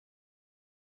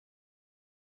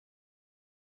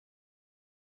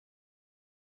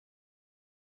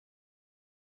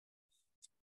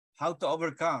How to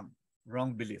overcome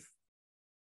wrong belief.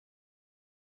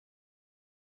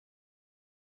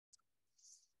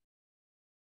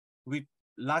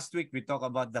 Last week we talked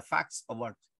about the facts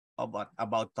about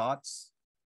thoughts.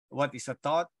 What is a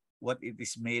thought? What it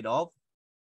is made of?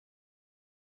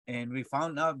 And we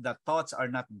found out that thoughts are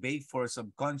not baked for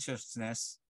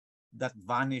subconsciousness that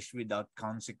vanish without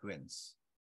consequence.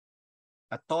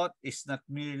 A thought is not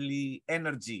merely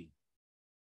energy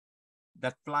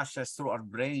that flashes through our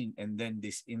brain and then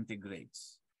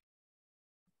disintegrates.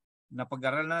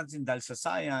 Napag-aralan natin dahil sa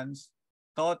science,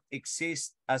 thought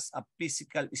exists as a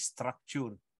physical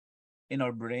structure in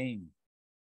our brain.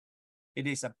 It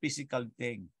is a physical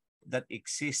thing that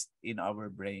exists in our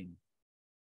brain.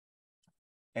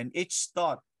 And each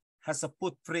thought has a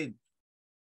footprint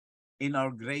in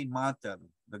our gray matter.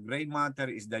 The gray matter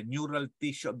is the neural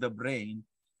tissue of the brain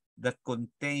that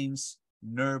contains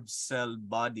nerve cell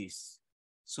bodies.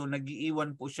 So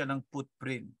nagiiwan po siya ng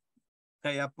footprint.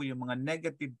 Kaya po yung mga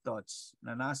negative thoughts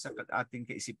na nasa ating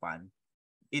kaisipan,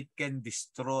 it can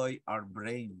destroy our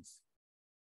brains.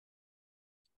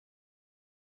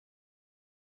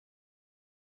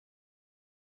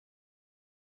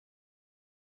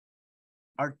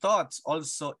 Our thoughts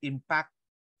also impact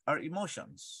our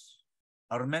emotions,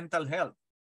 our mental health,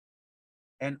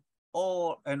 and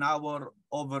our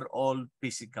overall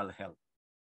physical health.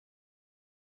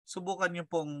 Subukan niyo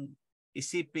pong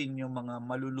isipin yung mga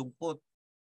malulungkot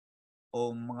o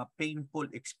mga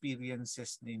painful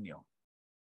experiences ninyo.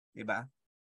 Diba?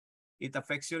 It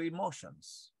affects your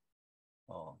emotions.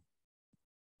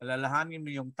 Alalahanin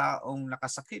mo yung taong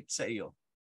nakasakit sa iyo.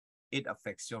 It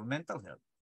affects your mental health.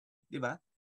 Diba?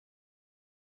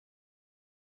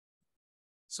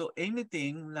 So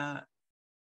anything na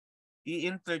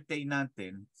i-entertain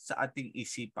natin sa ating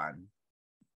isipan,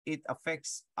 it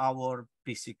affects our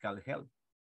physical health.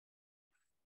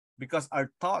 Because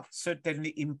our thoughts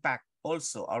certainly impact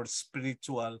also our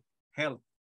spiritual health.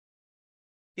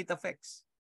 It affects.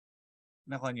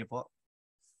 Nakuha niyo po?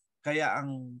 Kaya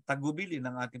ang tagubili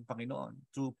ng ating Panginoon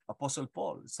through Apostle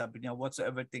Paul, sabi niya,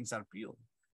 whatsoever things are pure,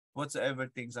 whatsoever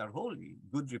things are holy,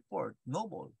 good report,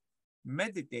 noble,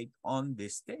 meditate on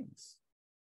these things.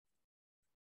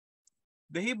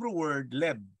 The Hebrew word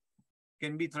leb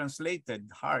can be translated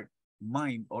heart,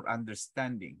 mind, or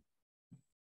understanding.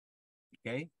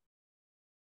 Okay?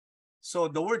 So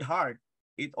the word heart,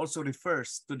 it also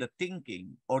refers to the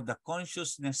thinking or the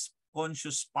conscious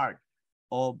part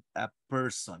of a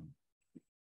person.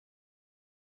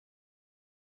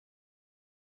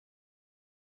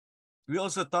 We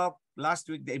also talked last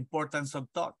week the importance of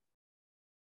thought.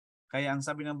 Kaya ang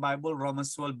sabi ng Bible,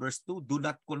 Romans 12 verse 2, do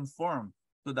not conform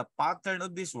to the pattern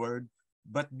of this world,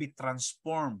 but be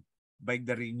transformed by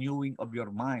the renewing of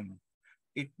your mind.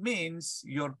 It means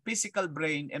your physical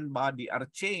brain and body are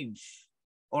changed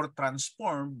or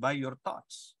transformed by your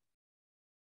thoughts.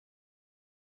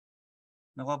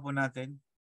 Nakuha po natin?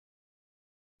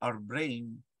 Our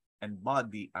brain and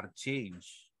body are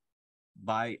changed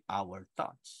by our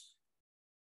thoughts.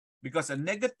 Because a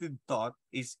negative thought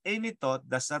is any thought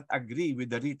that does not agree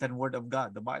with the written word of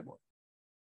God, the Bible.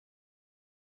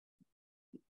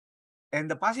 And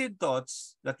the positive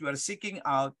thoughts that we are seeking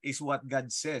out is what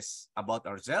God says about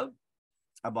ourselves,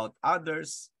 about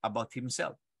others, about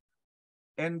Himself.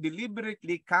 And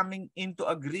deliberately coming into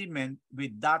agreement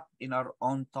with that in our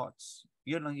own thoughts.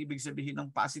 Yun ang ibig sabihin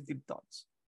ng positive thoughts.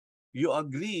 You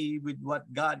agree with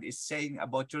what God is saying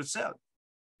about yourself.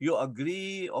 You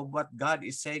agree of what God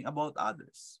is saying about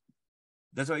others.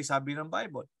 That's why sabi ng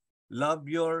Bible, love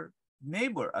your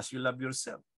neighbor as you love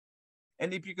yourself.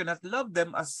 And if you cannot love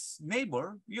them as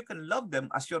neighbor, you can love them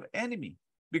as your enemy.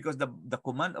 Because the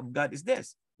command of God is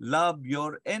this, love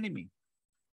your enemy.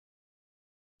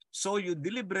 So you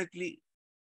deliberately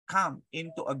come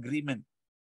into agreement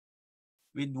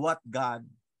with what God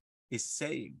is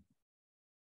saying.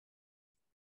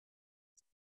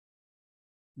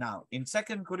 Now, in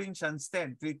 2 Corinthians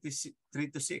 10,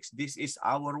 3-6, this is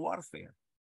our warfare.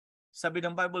 Sabi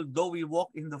ng Bible, though we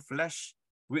walk in the flesh,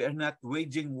 we are not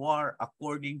waging war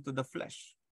according to the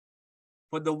flesh.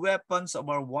 For the weapons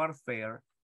of our warfare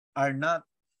are not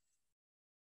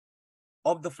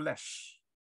of the flesh,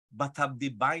 but have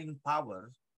divine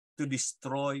power to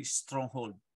destroy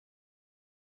stronghold.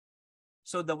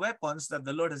 So the weapons that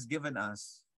the Lord has given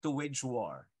us to wage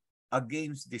war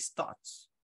against these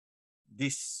thoughts,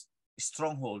 these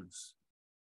strongholds,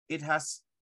 it has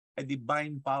a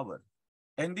divine power.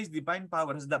 And this divine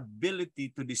power has the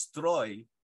ability to destroy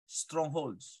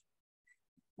strongholds.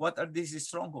 What are these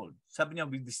strongholds? Sabi niya,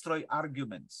 we destroy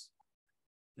arguments.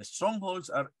 The strongholds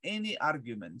are any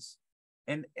arguments,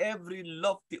 and every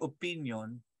lofty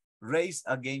opinion raised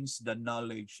against the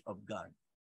knowledge of God.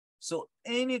 So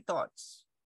any thoughts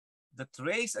that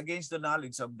raise against the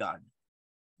knowledge of God,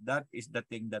 that is the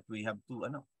thing that we have to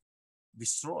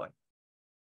destroy.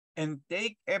 And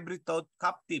take every thought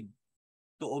captive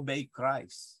to obey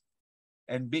Christ,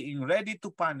 and being ready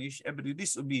to punish every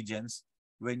disobedience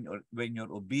when your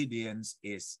obedience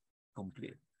is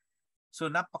complete.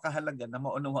 So napakahalaga na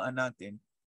maunawaan natin,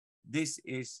 this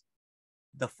is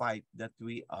the fight that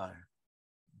we are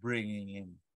bringing in.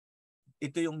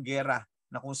 Ito yung gera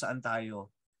na kung saan tayo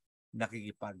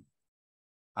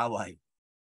nakikipag-away.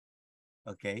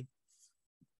 Okay?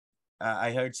 I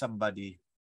heard somebody,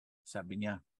 sabi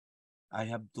niya, I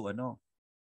have to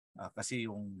kasi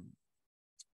yung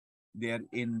they're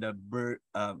in the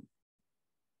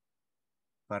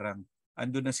parang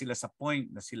andun na sila sa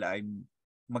point na sila ay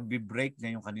magbe-break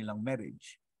na yung kanilang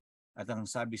marriage. At ang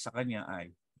sabi sa kanya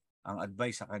ay, ang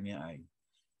advice sa kanya ay,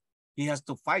 he has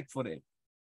to fight for it.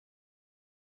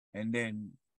 And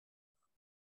then,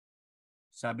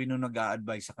 sabi nung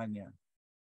nag-a-advise sa kanya,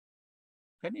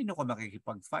 kanino ka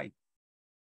makikipag-fight?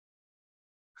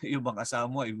 Yung bang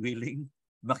asawa mo ay willing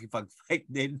makipag-fight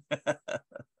din.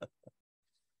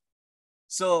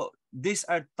 So, these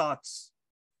are thoughts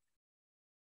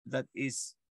that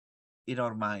is in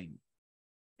our mind.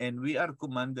 And we are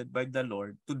commanded by the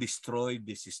Lord to destroy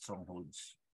these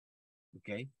strongholds.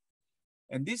 Okay?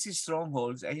 And these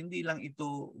strongholds ay hindi lang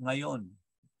ito ngayon.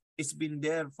 It's been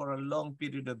there for a long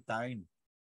period of time.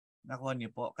 Nakuha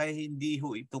niyo po. Kaya hindi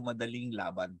ho ito madaling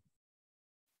laban.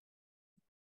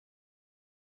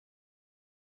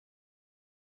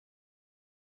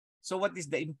 So what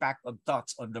is the impact of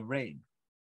thoughts on the brain?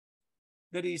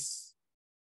 There is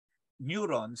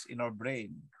neurons in our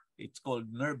brain. It's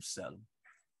called nerve cell.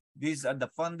 These are the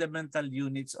fundamental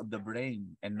units of the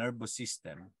brain and nervous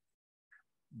system.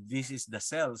 This is the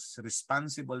cells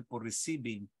responsible for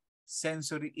receiving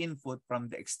sensory input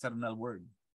from the external world.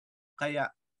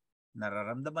 Kaya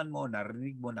nararamdaman mo,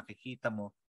 narinig mo, nakikita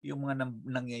mo yung mga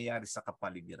nangyayari sa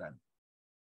kapaligiran.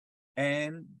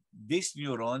 And these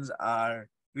neurons are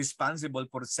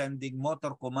responsible for sending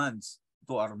motor commands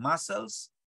to our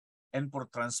muscles and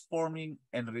for transforming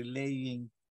and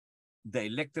relaying the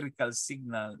electrical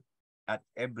signal at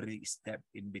every step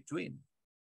in between.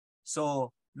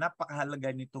 So,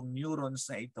 napakahalaga nitong neurons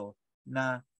na ito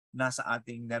na nasa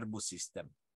ating nervous system.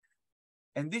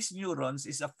 And these neurons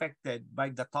is affected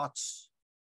by the thoughts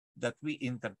that we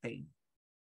entertain.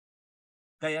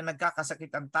 Kaya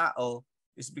nagkakasakit ang tao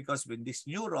is because when these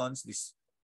neurons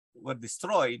were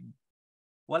destroyed,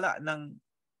 wala nang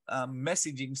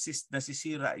messaging system,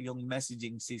 nasisira yung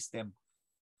messaging system.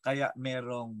 Kaya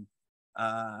merong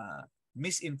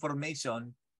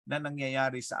misinformation na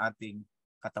nangyayari sa ating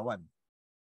katawan.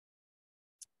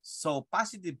 So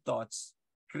positive thoughts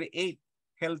create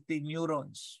healthy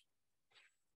neurons,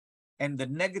 and the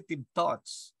negative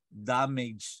thoughts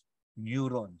damage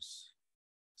neurons.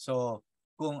 So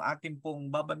kung ating pong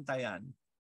babantayan,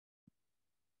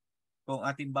 kung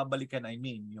ating babalikan,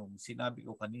 yung sinabi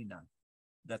ko kanina,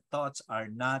 the thoughts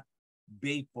are not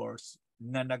vapors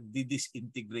na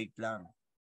nagdi-disintegrate lang.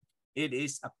 It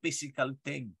is a physical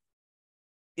thing.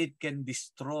 It can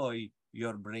destroy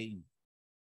your brain.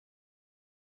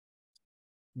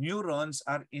 Neurons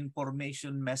are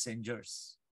information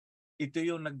messengers. Ito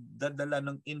yung nagdadala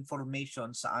ng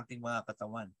information sa ating mga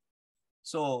katawan.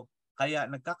 So, kaya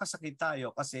nagkakasakit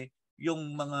tayo kasi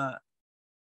yung mga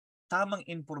tamang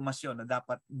informasyon na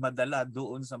dapat madala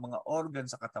doon sa mga organ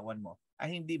sa katawan mo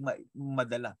ay hindi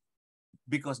madala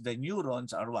because the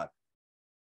neurons are what?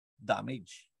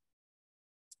 Damaged.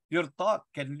 Your thought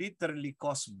can literally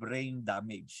cause brain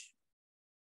damage.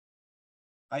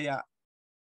 Kaya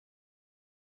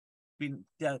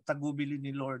tagubili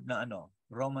ni Lord na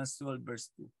Romans 12 verse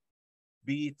 2.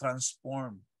 Be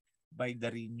transformed by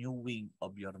the renewing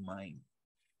of your mind.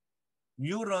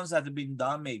 Neurons that have been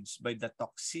damaged by the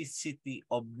toxicity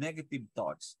of negative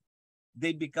thoughts,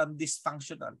 they become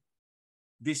dysfunctional,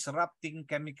 disrupting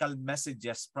chemical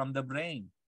messages from the brain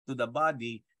to the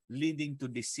body, leading to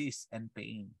disease and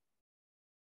pain.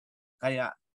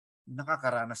 Kaya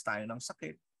nakakaranas tayo ng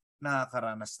sakit,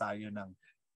 nakakaranas tayo ng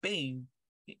pain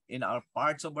in our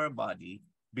parts of our body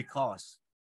because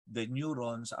the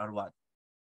neurons are what?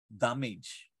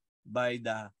 Damaged by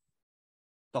the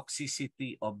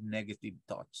toxicity of negative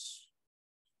thoughts.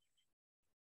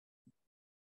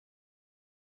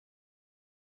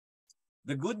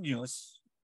 The good news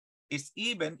is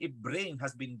even if brain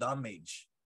has been damaged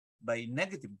by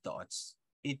negative thoughts,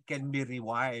 it can be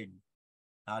rewired.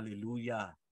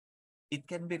 Hallelujah. It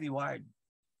can be rewired.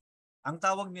 Ang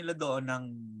tawag nila doon ng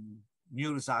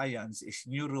neuroscience is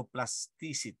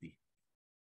neuroplasticity.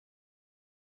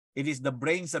 It is the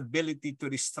brain's ability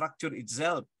to restructure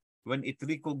itself when it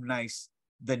recognizes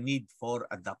the need for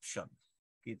adoption.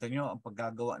 Kita nyo ang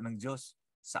paggagawa ng Diyos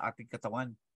sa ating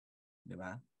katawan. Di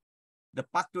ba? The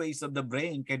pathways of the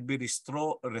brain can be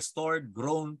restored,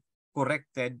 grown,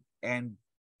 corrected, and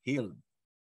healed.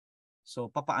 So,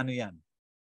 papaano yan?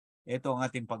 Ito ang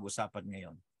ating pag-usapan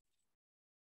ngayon.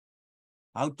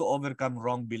 How to overcome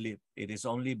wrong belief. It is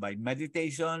only by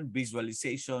meditation,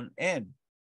 visualization, and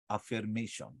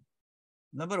affirmation.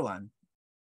 Number one,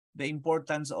 the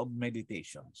importance of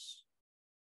meditations.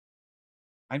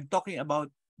 I'm talking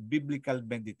about biblical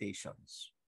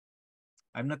meditations.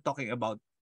 I'm not talking about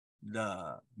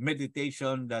the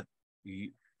meditation that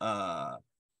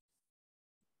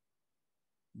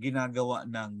ginagawa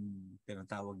ng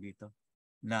tinatawag dito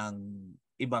ng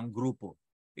ibang grupo.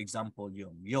 Example,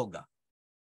 yung yoga.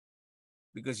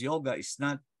 Because yoga is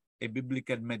not a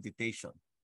biblical meditation.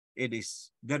 It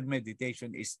is, their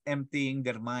meditation is emptying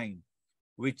their mind,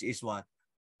 which is what?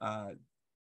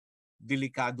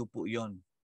 Delikado po yon.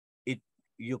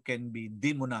 You can be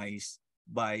demonized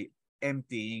by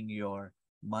emptying your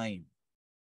mind.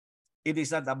 It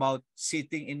is not about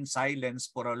sitting in silence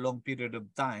for a long period of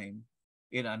time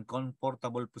in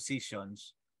uncomfortable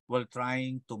positions while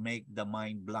trying to make the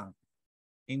mind blank.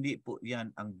 Hindi po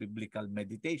yan ang biblical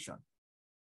meditation.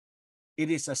 It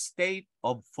is a state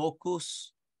of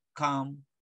focus, calm,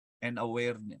 and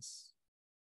awareness.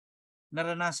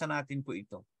 Naranasan natin po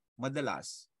ito.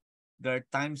 Madalas, there are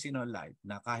times in our life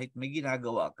na kahit may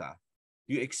ginagawa ka,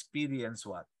 you experience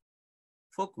what?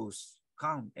 Focus,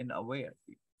 calm, and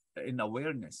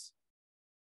awareness.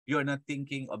 You're not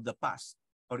thinking of the past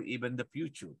or even the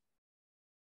future.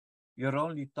 You're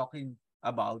only talking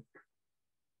about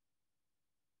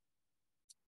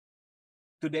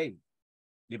today.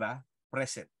 Di ba?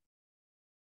 Present.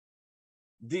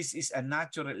 This is a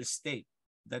natural state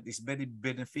that is very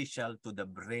beneficial to the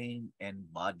brain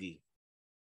and body.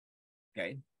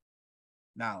 Okay?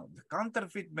 Now, the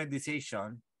counterfeit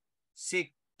meditation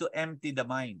seek to empty the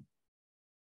mind.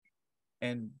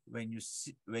 And when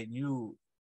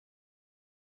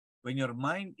your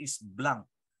mind is blank,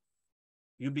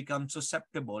 you become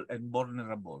susceptible and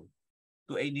vulnerable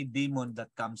to any demon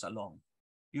that comes along.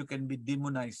 You can be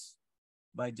demonized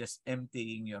by just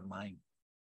emptying your mind.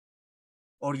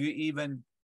 Or you even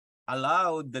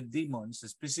allow the demons, the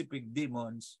specific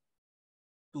demons,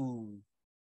 to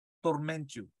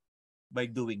torment you by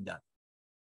doing that.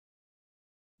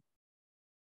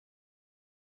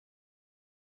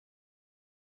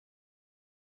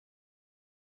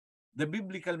 The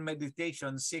biblical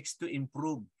meditation seeks to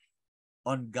improve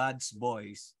on God's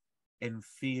voice and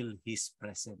feel His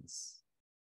presence.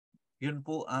 Yun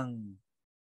po ang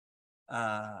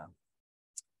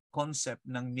concept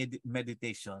ng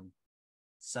meditation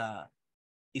sa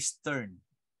Eastern.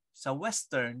 Sa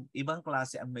Western, ibang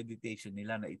klase ang meditation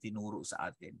nila na itinuro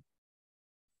sa atin.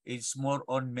 It's more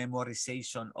on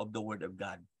memorization of the Word of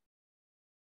God.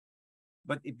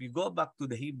 But if you go back to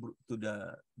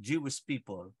the Jewish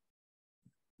people,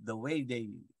 the way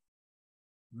they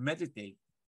meditate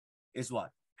is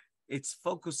what? It's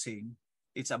focusing.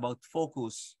 It's about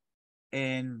focus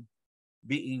and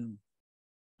being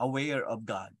aware of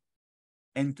God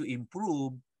and to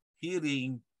improve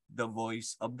hearing the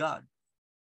voice of God.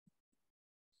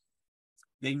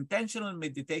 The intentional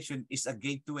meditation is a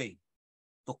gateway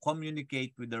to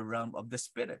communicate with the realm of the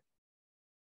Spirit.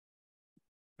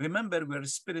 Remember, we're a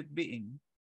spirit being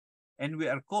and we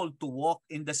are called to walk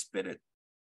in the Spirit.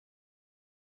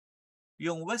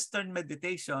 Yung Western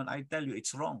meditation, I tell you,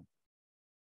 it's wrong.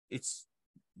 It's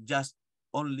just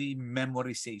only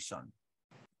memorization.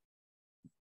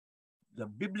 The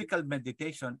biblical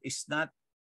meditation is not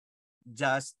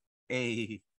just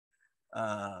a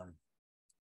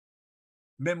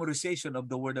memorization of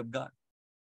the Word of God.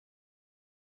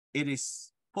 It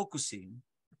is focusing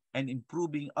and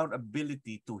improving our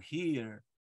ability to hear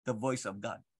the voice of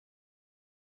God.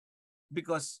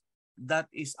 Because that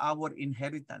is our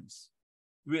inheritance.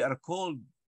 We are called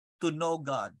to know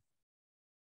God.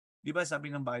 Di ba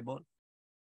sabi ng Bible?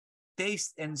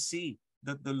 Taste and see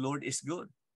that the Lord is good.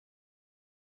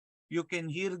 You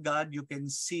can hear God, you can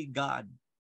see God.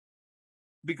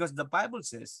 Because the Bible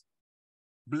says,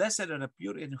 blessed are the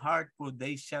pure in heart, for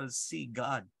they shall see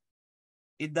God.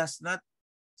 It does not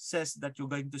says that you're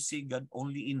going to see God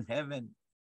only in heaven.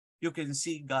 You can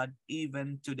see God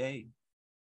even today.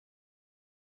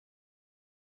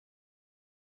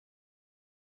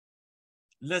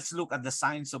 Let's look at the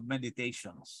science of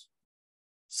meditations.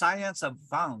 Science have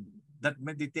found that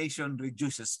meditation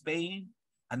reduces pain,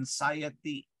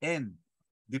 anxiety, and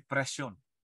depression.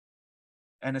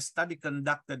 And a study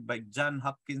conducted by Johns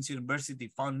Hopkins University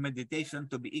found meditation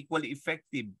to be equally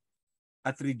effective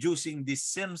at reducing these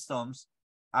symptoms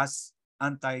as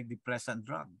antidepressant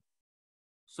drug.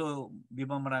 So, di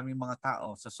ba maraming mga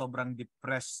tao sa sobrang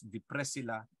depressed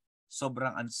sila,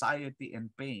 sobrang anxiety and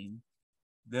pain,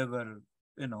 they were,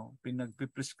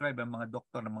 pinagpiprescribe ang mga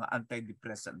doktor ng mga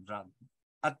antidepressant drug.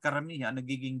 At karamihan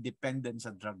nagiging dependent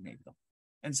sa drug na ito.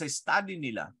 And sa study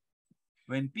nila,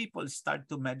 when people start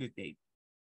to meditate,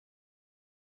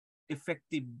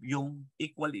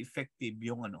 equally effective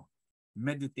yung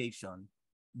meditation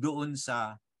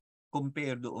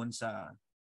compare doon sa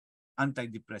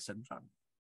antidepressant drug.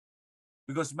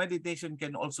 Because meditation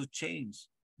can also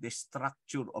change the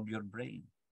structure of your brain.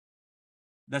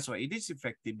 That's why it is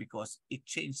effective, because it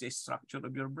changes the structure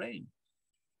of your brain.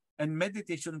 And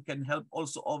meditation can help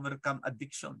also overcome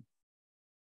addiction.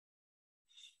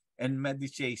 And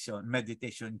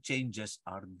meditation changes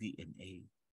our DNA.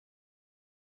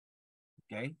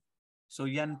 Okay? So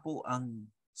yan po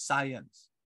ang science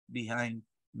behind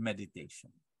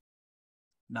meditation.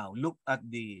 Now, look at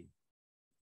the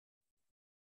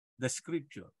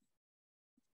scripture.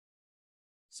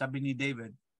 Sabi ni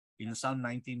David in Psalm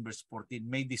 19 verse 14,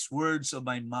 "May these words of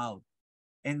my mouth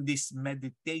and this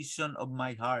meditation of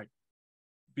my heart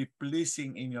be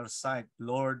pleasing in your sight,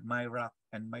 Lord, my rock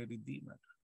and my redeemer."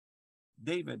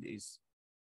 David is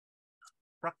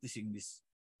practicing this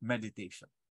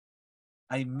meditation.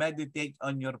 I meditate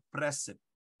on your precept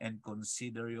and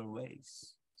consider your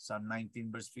ways. Psalm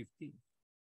 19 verse 15.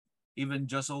 Even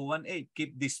Joshua 1:8,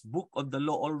 keep this book of the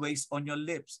law always on your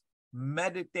lips.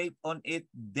 Meditate on it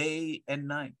day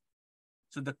and night.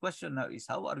 So the question now is,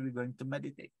 how are we going to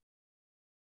meditate?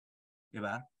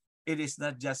 Diba? It is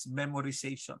not just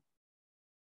memorization.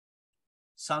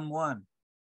 Psalm 1,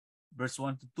 verse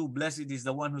 1 to 2, blessed is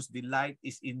the one whose delight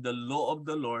is in the law of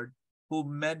the Lord, who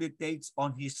meditates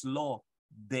on his law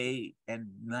day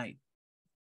and night.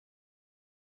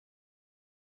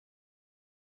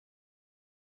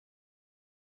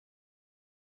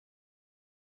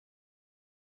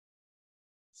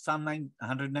 Psalm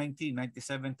 119,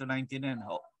 97 to 99.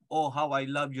 Oh, how I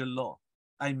love your law.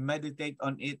 I meditate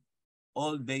on it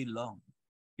all day long.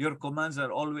 Your commands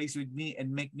are always with me and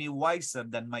make me wiser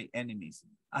than my enemies.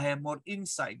 I have more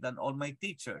insight than all my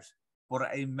teachers, for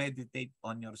I meditate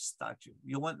on your statute.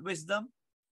 You want wisdom?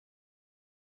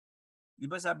 Di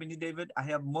ba sabi ni David, I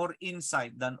have more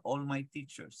insight than all my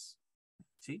teachers.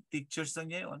 See, teachers na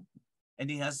niya yun. And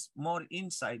he has more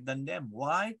insight than them.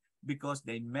 Why? Because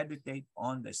they meditate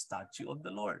on the statute of the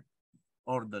Lord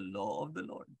or the law of the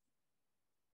Lord.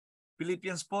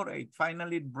 Philippians 4:8,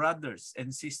 finally, brothers and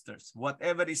sisters,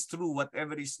 whatever is true,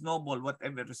 whatever is noble,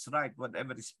 whatever is right,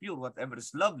 whatever is pure, whatever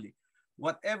is lovely,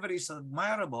 whatever is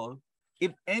admirable,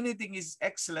 if anything is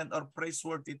excellent or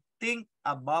praiseworthy, think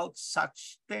about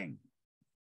such thing.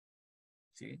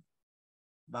 See?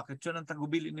 Bakit yun ang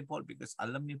tagubilin ni Paul? Because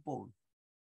alam ni Paul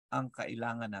ang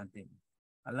kailangan natin.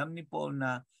 Alam ni Paul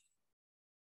na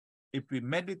if we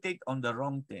meditate on the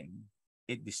wrong thing,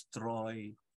 it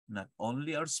destroys not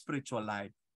only our spiritual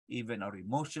life, even our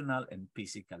emotional and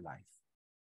physical life.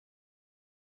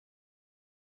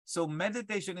 So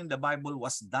meditation in the Bible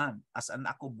was done as an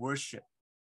act of worship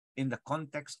in the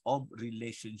context of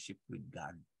relationship with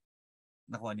God.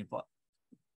 Nakuha niyo po?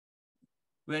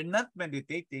 We're not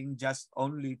meditating just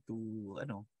only to,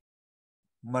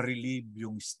 ma-relieve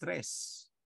yung stress.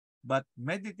 But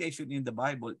meditation in the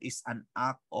Bible is an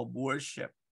act of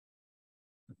worship.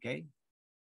 Okay?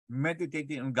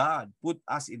 Meditating on God put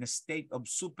us in a state of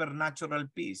supernatural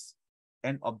peace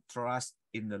and of trust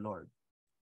in the Lord.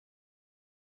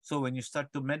 So when you start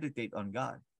to meditate on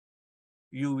God,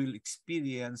 you will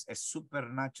experience a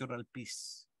supernatural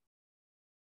peace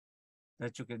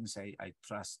that you can say, I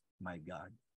trust my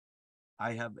God.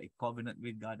 I have a covenant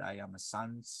with God. I am a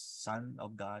son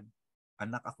of God.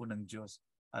 Anak ako ng Diyos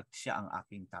at siya ang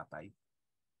aking tatay.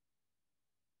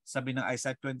 Sabi ng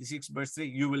Isaiah 26 verse 3,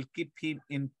 you will keep him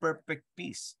in perfect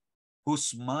peace,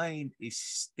 whose mind is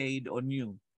stayed on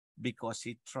you because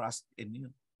he trusts in you.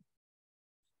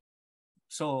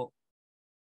 So,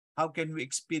 how can we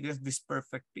experience this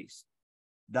perfect peace?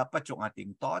 Dapat yung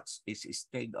ating thoughts is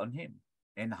stayed on him.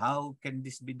 And how can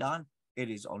this be done?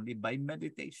 It is only by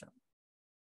meditation.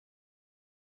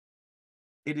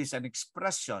 It is an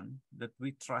expression that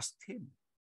we trust him.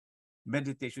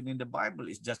 Meditation in the Bible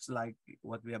is just like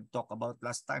what we have talked about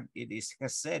last time. It is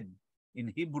hesed in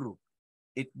Hebrew.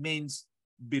 It means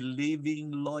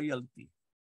believing loyalty.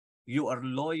 You are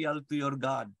loyal to your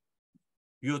God.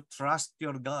 You trust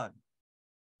your God.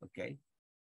 Okay?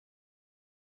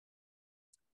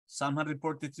 Psalm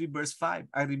 143 verse 5,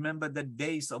 I remember the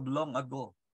days of long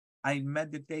ago. I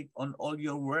meditate on all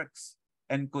your works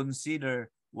and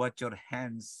consider what your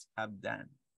hands have done.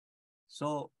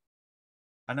 So,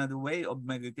 another way of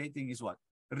meditating is what?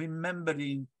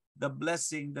 Remembering the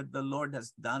blessing that the Lord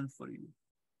has done for you.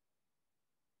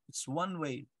 It's one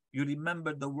way. You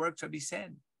remember the works of His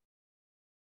hand.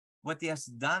 What He has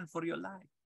done for your life.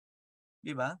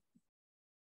 Di ba?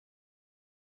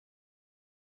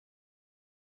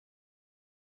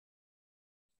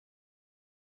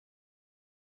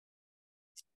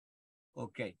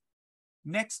 Okay.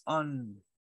 Next on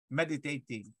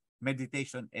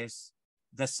meditation is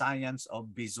the science of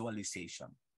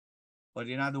visualization. Or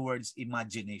in other words,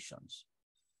 imaginations.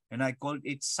 And I called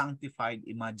it sanctified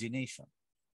imagination.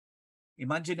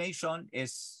 Imagination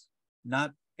is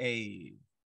not a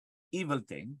evil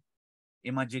thing.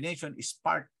 Imagination is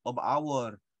part of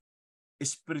our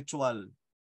spiritual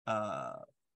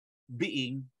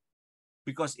being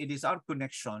because it is our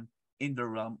connection in the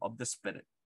realm of the spirit.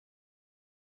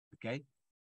 Okay?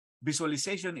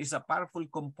 Visualization is a powerful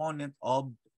component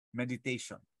of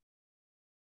meditation.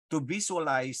 To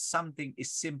visualize something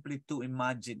is simply to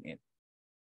imagine it.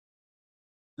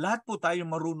 Lahat po tayo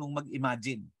marunong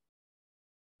mag-imagine.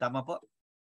 Tama po?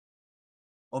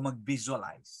 O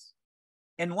mag-visualize.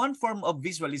 And one form of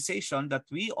visualization that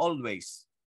we always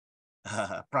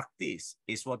practice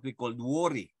is what we call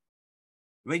worry.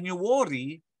 When you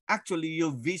worry, actually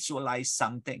you visualize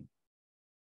something.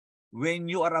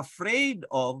 When you are afraid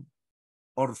of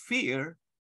or fear,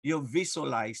 you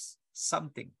visualize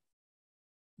something.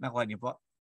 Nakuha niyo po?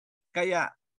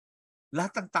 Kaya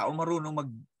lahat ng tao marunong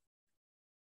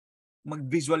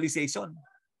mag-visualization.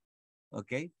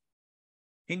 Okay?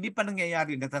 Hindi pa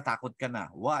nangyayari, natatakot ka na.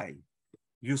 Why?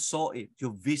 You saw it,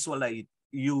 you visualize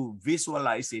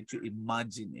it, you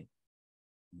imagine it.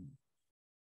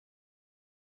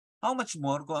 How much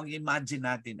more kung ang imagine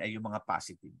natin ay yung mga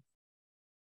positive?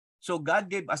 So God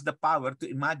gave us the power to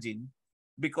imagine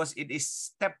because it is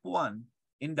step one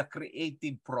in the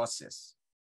creative process.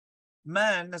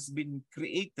 Man has been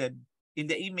created in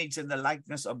the image and the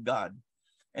likeness of God.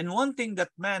 And one thing that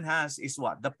man has is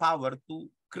what? The power to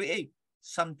create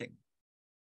something.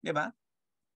 Diba?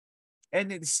 And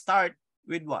it starts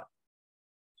with what?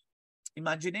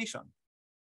 Imagination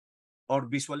or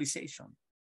visualization.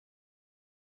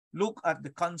 Look at the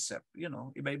concept,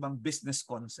 iba-ibang business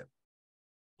concept.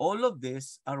 All of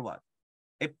this are what?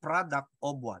 A product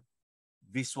of what?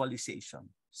 Visualization.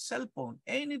 Cellphone,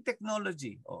 any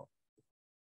technology.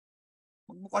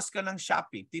 Magbukas ka ng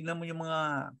Shopee, tingnan mo yung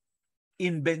mga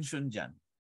invention dyan.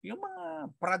 Yung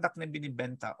mga product na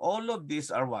binibenta, all of these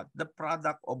are what? The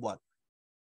product of what?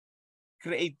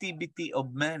 Creativity of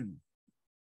man.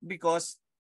 Because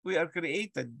we are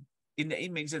created in the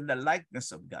image and the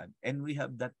likeness of God, and we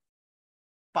have that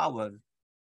power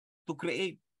to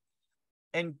create.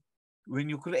 And when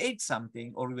you create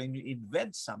something or when you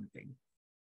invent something,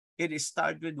 it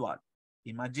starts with what?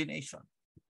 Imagination.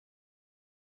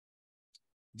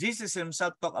 Jesus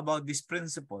himself talked about this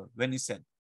principle when he said,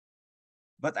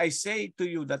 but I say to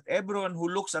you that everyone who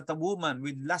looks at a woman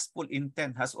with lustful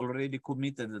intent has already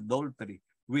committed adultery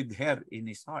with her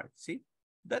in his heart. See?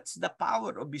 That's the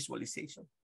power of visualization.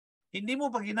 Hindi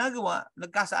mo pa ginagawa,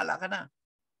 nagkasala ka na.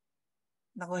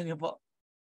 Nakuha niyo po.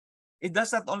 It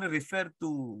does not only refer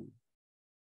to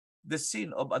the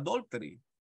sin of adultery.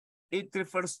 It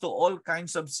refers to all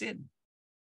kinds of sin.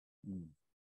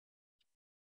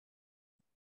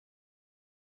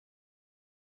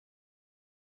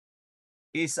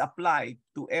 Is applied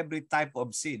to every type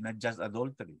of sin, not just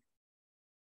adultery.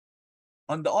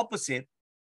 On the opposite,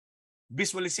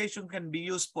 visualization can be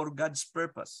used for God's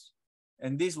purpose.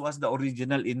 And this was the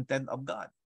original intent of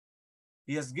God.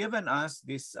 He has given us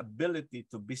this ability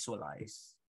to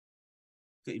visualize,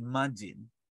 to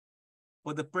imagine,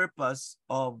 for the purpose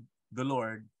of the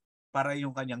Lord, para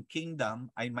yung kanyang kingdom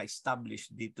ay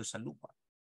ma-establish dito sa lupa.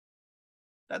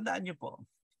 Tandaan niyo po,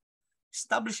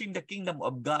 establishing the kingdom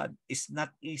of God is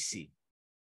not easy.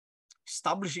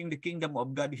 Establishing the kingdom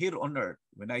of God here on earth.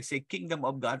 When I say kingdom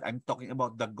of God, I'm talking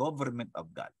about the government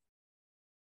of God.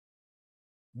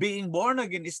 Being born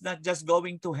again is not just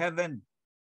going to heaven.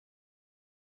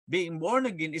 Being born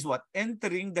again is what?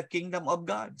 Entering the kingdom of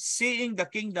God. Seeing the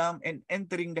kingdom and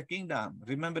entering the kingdom.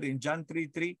 Remember in John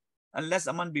 3:3, unless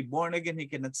a man be born again, he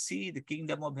cannot see the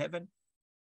kingdom of heaven.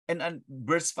 And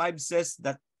verse 5 says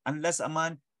that unless a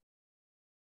man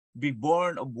be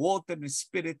born of water and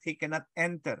spirit, he cannot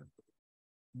enter.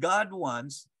 God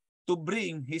wants to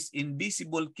bring His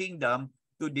invisible kingdom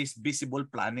to this visible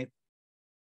planet.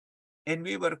 And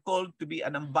we were called to be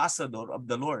an ambassador of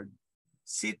the Lord,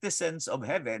 citizens of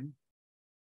heaven,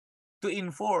 to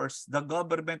enforce the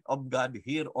government of God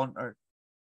here on earth.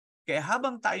 Kaya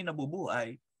habang tayo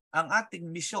nabubuhay, ang ating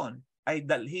misyon ay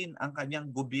dalhin ang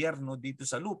kanyang gobyerno dito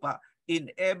sa lupa in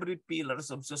every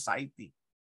pillars of society.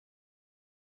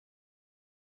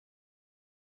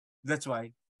 That's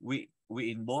why we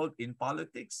involved in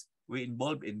politics, we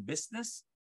involved in business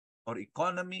or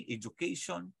economy,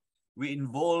 education, we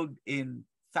involved in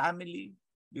family,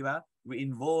 di ba? We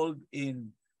involved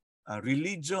in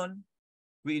religion,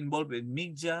 we involved in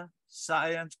media,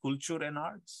 science, culture, and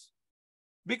arts.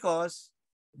 Because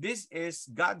this is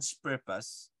God's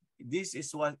purpose. This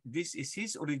is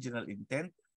His original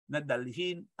intent na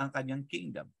dalhin ang kanyang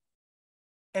kingdom.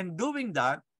 And doing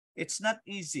that, it's not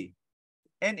easy.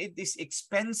 And it is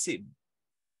expensive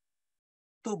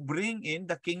to bring in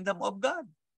the kingdom of God.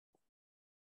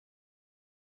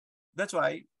 That's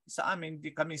why sa amin,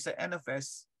 kami sa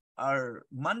NFS, our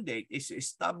mandate is to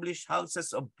establish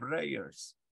houses of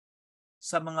prayers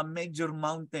sa mga major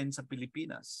mountains sa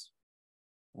Pilipinas.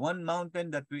 One mountain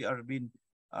that we are being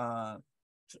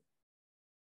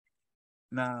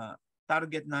na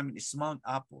target namin is Mount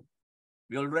Apo.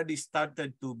 We already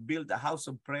started to build a house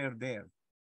of prayer there.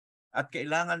 At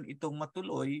kailangan itong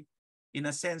matuloy in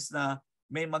a sense na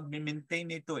may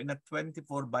mag-maintain ito in a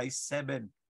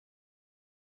 24/7.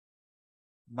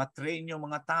 Matrain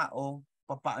yung mga tao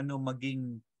paano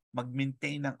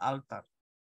mag-maintain ng altar.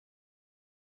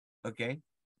 Okay?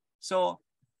 So,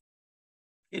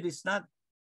 it is not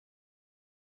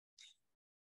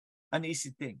an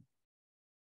easy thing.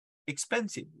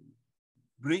 Expensive.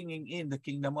 Bringing in the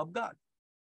kingdom of God.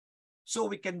 So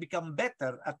we can become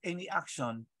better at any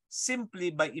action simply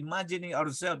by imagining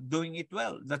ourselves doing it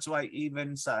well. That's why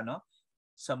even sa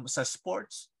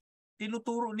sports,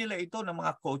 tinuturo nila ito ng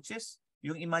mga coaches,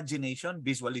 yung imagination,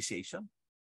 visualization.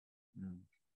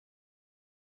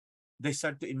 They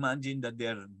start to imagine that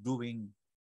they're doing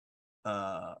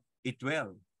it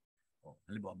well.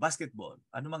 Halimbawa, basketball,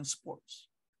 anumang sports.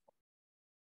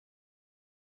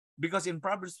 Because in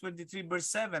Proverbs 23 verse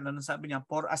 7, ano sabi niya?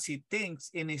 For as he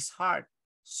thinks in his heart,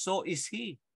 so is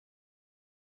he.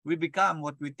 We become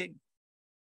what we think.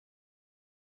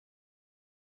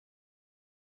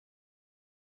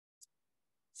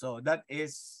 So that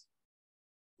is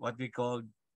what we call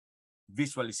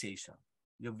visualization.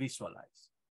 You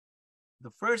visualize. The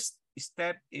first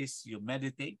step is you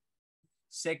meditate.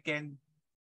 Second,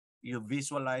 you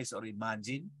visualize or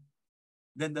imagine.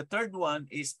 Then the third one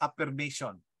is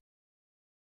affirmation.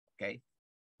 Okay?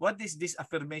 What is this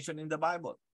affirmation in the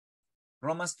Bible?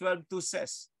 Romans 12:2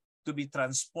 says, to be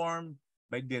transformed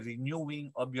by the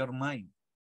renewing of your mind.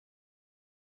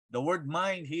 The word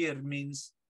mind here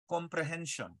means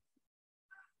comprehension,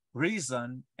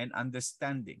 reason, and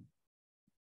understanding.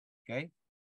 Okay?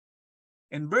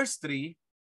 In verse 3,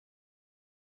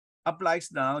 applies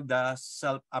now the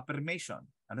self-affirmation.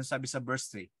 Ano sabi sa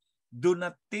verse 3? Do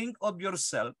not think of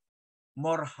yourself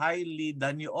more highly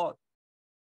than you ought,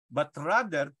 but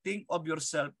rather think of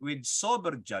yourself with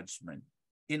sober judgment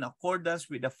in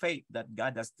accordance with the faith that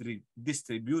God has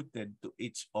distributed to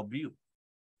each of you.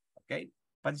 Okay?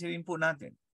 Pansinin po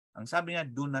natin. Ang sabi niya,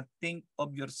 do not think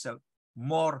of yourself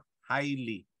more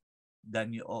highly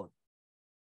than you ought.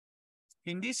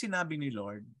 Hindi sinabi ni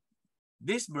Lord,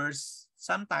 this verse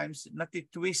sometimes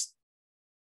natitwist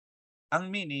ang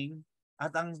meaning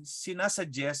at ang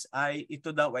sinasuggest ay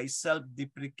ito daw ay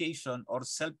self-deprecation or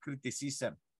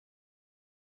self-criticism.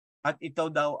 At ito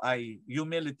daw ay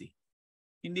humility.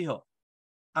 Hindi ho.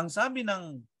 Ang sabi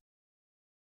ng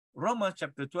Romans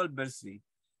chapter 12 verse 3,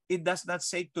 it does not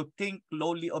say to think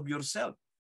lowly of yourself.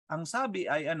 Ang sabi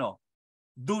ay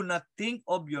do not think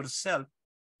of yourself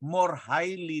more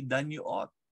highly than you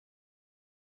ought.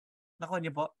 Nakuha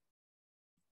niyo po?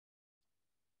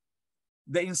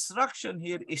 The instruction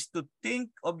here is to think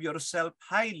of yourself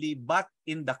highly but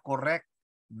in the correct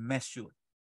measure.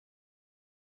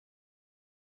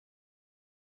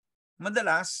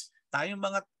 Madalas, tayong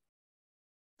mga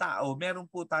tao, meron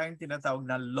po tayong tinatawag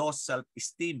na low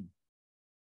self-esteem.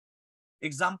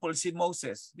 Example, si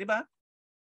Moses, di ba?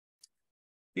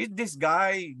 This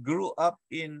guy grew up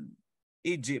in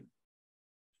Egypt.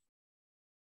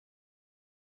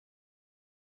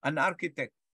 An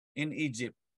architect in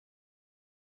Egypt.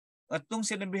 At nung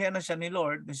sinabihan na siya ni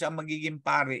Lord na siya magiging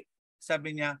pari,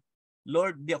 sabi niya,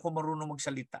 Lord, di ako marunong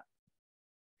magsalita.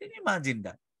 Can you imagine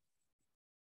that?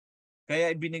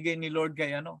 Kaya ibinigay ni Lord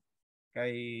kay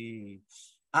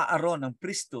Aaron ang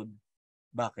priesthood.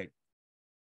 Bakit?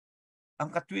 Ang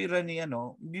katwiran ni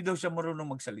hindi daw siya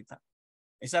marunong magsalita.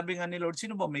 Eh sabi nga ni Lord,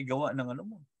 sino ba may gawa ng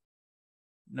mo?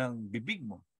 ng bibig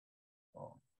mo.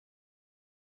 Oh.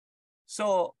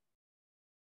 So,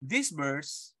 this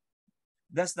verse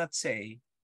does not say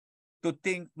to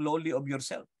think lowly of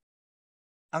yourself.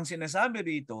 Ang sinasabi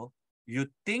rito,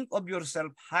 you think of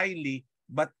yourself highly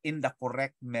but in the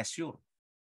correct measure.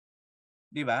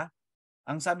 Di ba?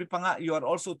 Ang sabi pa nga, you are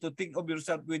also to think of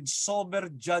yourself with sober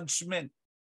judgment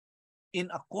in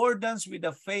accordance with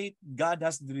the faith God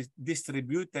has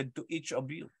distributed to each of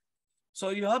you.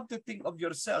 So you have to think of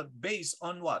yourself based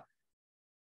on what?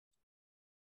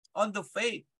 On the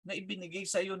faith na ibinigay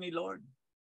sa iyo ni Lord.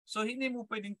 So hindi mo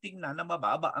pwedeng tingnan na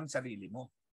mababa ang sarili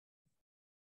mo.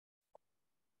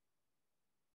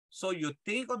 So you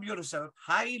think of yourself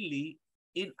highly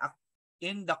in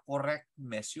the correct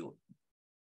measure.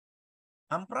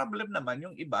 Ang problem naman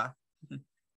yung iba,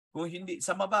 kung hindi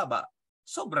sa mababa,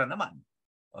 sobra naman.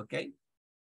 Okay?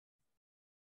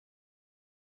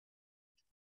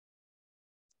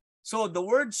 So the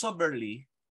word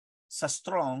soberly sa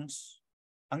Strong's,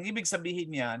 ang ibig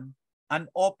sabihin niyan, an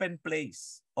open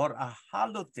place or a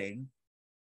hollow thing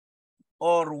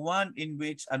or one in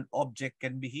which an object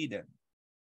can be hidden.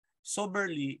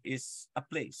 Soberly is a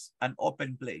place, an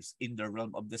open place in the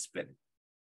realm of the spirit.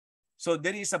 So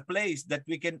there is a place that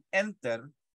we can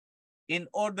enter in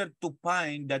order to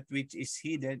find that which is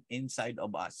hidden inside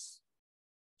of us.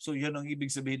 So yun ang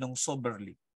ibig sabihin ng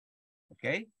soberly.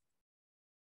 Okay?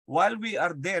 While we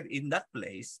are there in that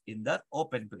place, in that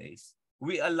open place,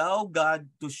 we allow God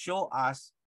to show us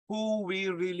who we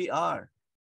really are.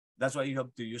 That's why you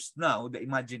have to use now the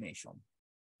imagination,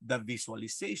 the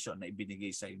visualization na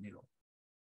ibinigay sa inyo ni Lord.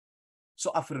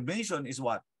 So affirmation is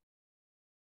what?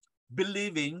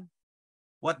 Believing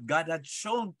what God had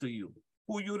shown to you,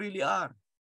 who you really are.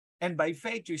 And by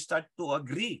faith, you start to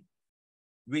agree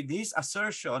with His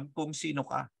assertion kung sino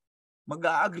ka.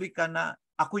 Mag-a-agree ka na,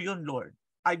 ako yun, Lord.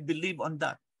 I believe on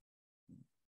that.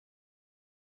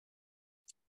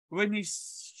 When He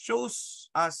shows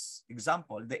us,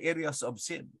 example, the areas of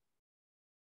sin,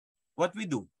 what we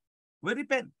do? We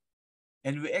repent.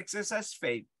 And we exercise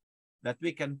faith that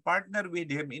we can partner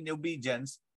with Him in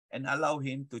obedience and allow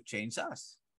Him to change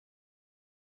us.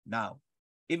 Now,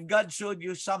 if God showed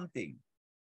you something,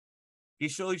 He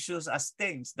shows us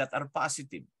things that are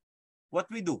positive. What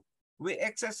we do? We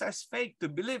exercise faith to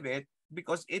believe it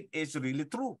because it is really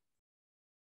true.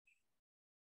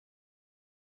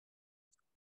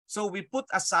 So we put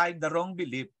aside the wrong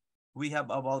belief we have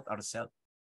about ourselves.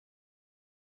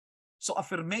 So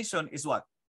affirmation is what?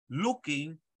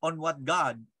 Looking on what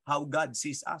God, how God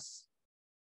sees us.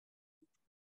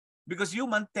 Because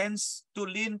human tends to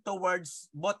lean towards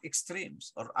both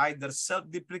extremes or either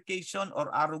self-deprecation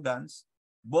or arrogance,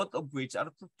 both of which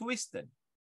are twisted.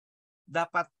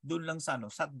 Dapat dun lang sa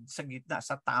gitna,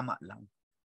 sa tama lang.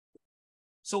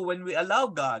 So when we allow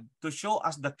God to show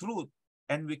us the truth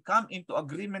and we come into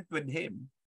agreement with Him,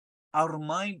 our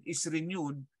mind is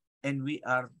renewed and we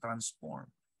are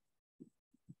transformed.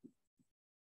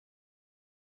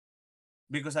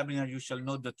 Because sabi niya, you shall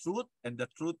know the truth and the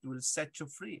truth will set you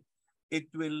free. It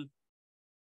will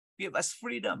give us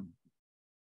freedom.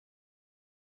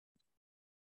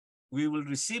 We will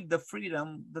receive the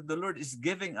freedom that the Lord is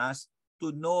giving us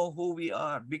to know who we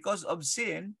are. Because of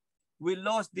sin, we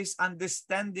lost this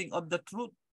understanding of the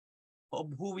truth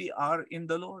of who we are in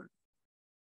the Lord.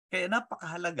 Kaya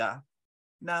napakahalaga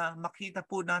na makita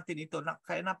po natin ito.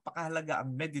 Kaya napakahalaga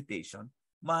ang meditation,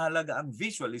 mahalaga ang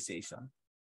visualization,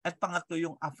 at pangatlo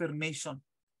yung affirmation.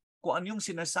 Kung ano yung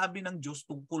sinasabi ng Diyos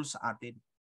tungkol sa atin.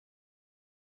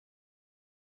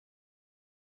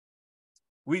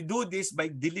 We do this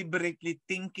by deliberately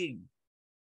thinking.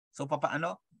 So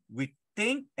papaano? We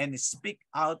think and speak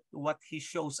out what He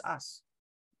shows us.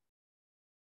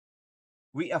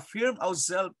 We affirm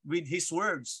ourselves with His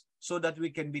words so that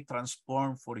we can be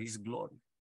transformed for His glory.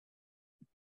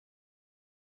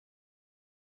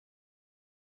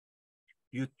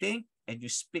 You think and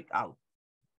you speak out.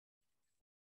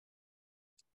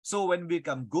 So when we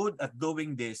become good at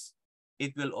doing this,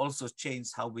 it will also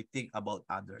change how we think about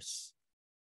others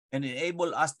and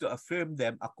enable us to affirm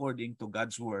them according to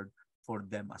God's word for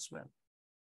them as well.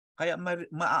 Kaya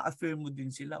ma-affirm mo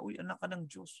din sila, uy, anak ka ng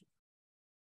Diyos.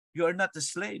 You are not a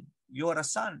slave. You are a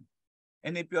son.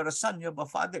 And if you are a son, you have a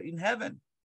father in heaven.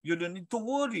 You don't need to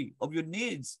worry of your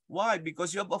needs. Why?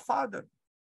 Because you have a father.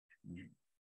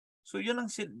 So yun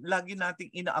ang lagi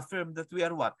nating ina-affirm that we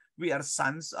are what? We are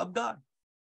sons of God.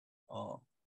 Oh.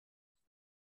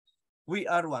 We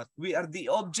are what? We are the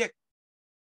object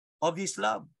of His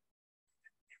love.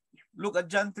 Look at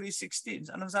John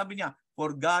 3:16. Anong sabi niya?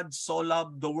 For God so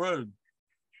loved the world.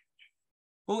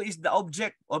 Who is the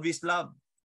object of His love?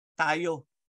 Tayo.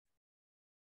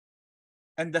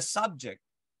 And the subject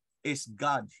is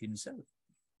God Himself.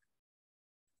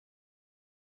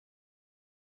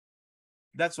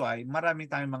 That's why marami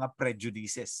tayong mga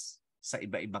prejudices sa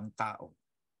iba-ibang tao.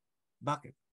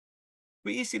 Bakit?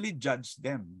 We easily judge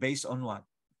them based on what?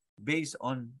 Based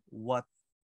on what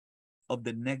of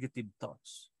the negative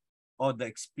thoughts or the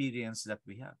experience that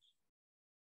we have.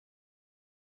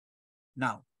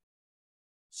 Now,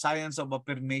 science of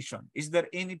affirmation. Is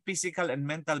there any physical and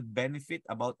mental benefit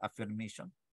about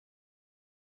affirmation?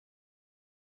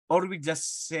 Or we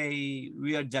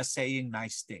are just saying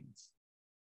nice things?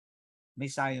 May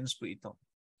science po ito.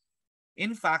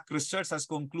 In fact, research has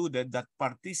concluded that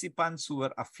participants who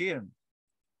were affirmed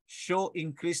show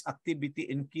increased activity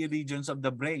in key regions of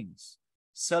the brains,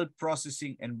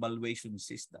 self-processing and valuation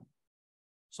system.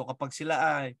 So kapag sila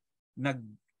ay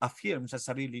nag-affirm sa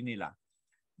sarili nila,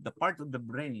 the part of the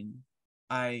brain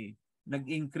ay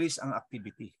nag-increase ang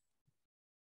activity.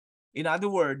 In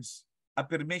other words,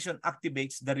 affirmation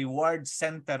activates the reward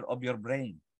center of your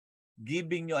brain,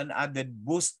 giving you an added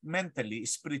boost mentally,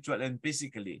 spiritual, and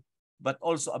physically, but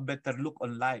also a better look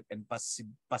on life and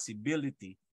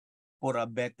possibility for a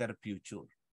better future.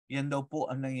 Yan daw po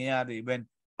ang nangyayari when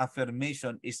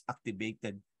affirmation is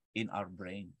activated in our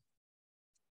brain.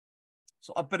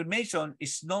 So affirmation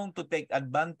is known to take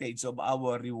advantage of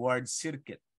our reward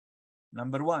circuit.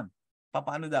 Number one,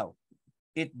 paano daw?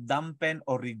 It dampen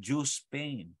or reduce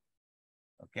pain.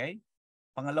 Okay?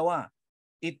 Pangalawa,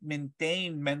 it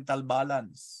maintain mental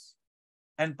balance.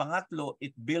 And pangatlo,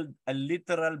 it build a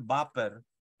literal buffer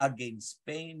against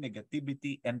pain,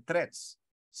 negativity, and threats,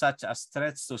 such as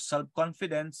threats to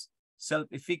self-confidence,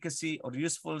 self-efficacy, or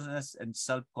usefulness, and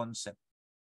self-concept.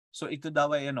 So ito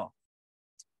daw ay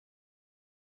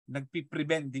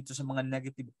nagpiprevent dito sa mga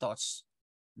negative thoughts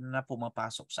na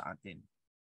pumapasok sa atin.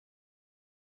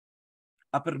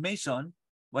 Affirmation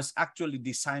was actually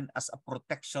designed as a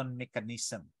protection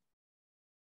mechanism.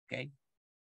 Okay?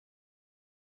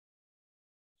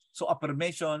 So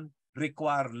affirmation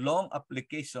require long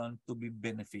application to be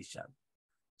beneficial.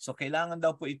 So kailangan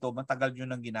daw po ito, matagal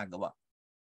nyo nang ginagawa.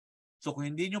 So kung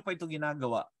hindi nyo pa ito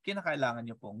ginagawa, kinakailangan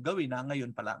nyo pong gawin na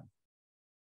ngayon pa lang.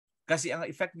 Kasi ang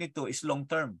effect nito is long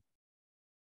term.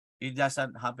 It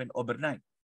doesn't happen overnight.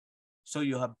 So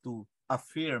you have to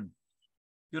affirm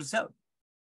yourself.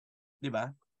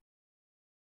 Diba?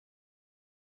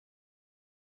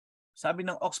 Sabi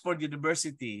ng Oxford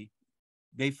University,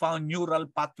 they found neural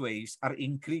pathways are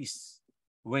increased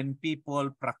when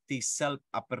people practice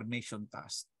self-affirmation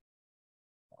tasks.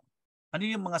 Ano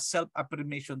yung mga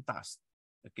self-affirmation tasks?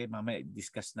 Okay, mamaya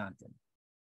discuss natin.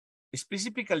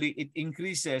 Specifically, it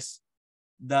increases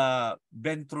the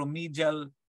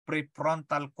ventromedial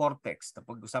prefrontal cortex.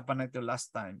 Napag-usapan natin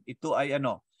last time. Ito ay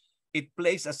it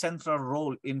plays a central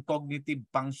role in cognitive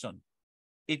function.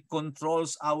 It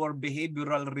controls our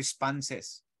behavioral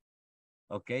responses.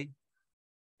 Okay?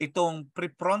 Itong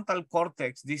prefrontal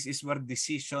cortex, this is where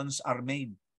decisions are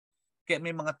made. Kaya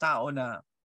may mga tao na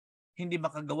hindi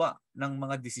makagawa ng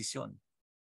mga desisyon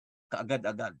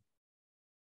kaagad-agad.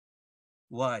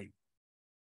 Why?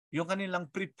 Yung kanilang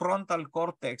prefrontal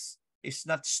cortex is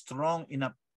not strong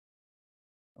enough.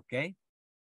 Okay?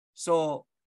 So,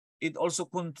 it also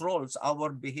controls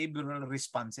our behavioral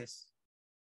responses.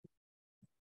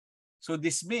 So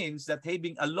this means that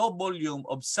having a low volume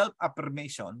of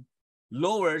self-affirmation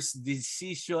lowers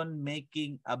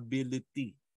decision-making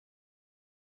ability.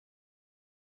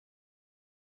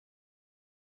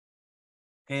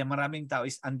 Kaya maraming tao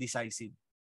is undecisive.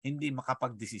 Hindi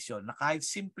makapagdesisyon. Na kahit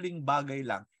simpleng bagay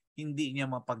lang, hindi niya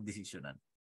mapagdesisyonan.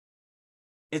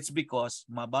 It's because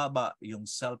mababa yung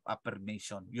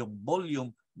self-affirmation, yung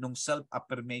volume ng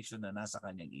self-affirmation na nasa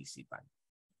kanyang isipan.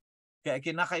 Kaya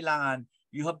kinakailangan,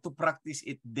 you have to practice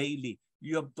it daily.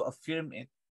 You have to affirm it.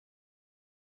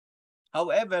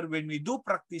 However, when we do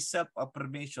practice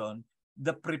self-affirmation,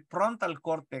 the prefrontal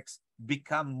cortex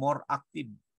become more active.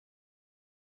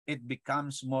 It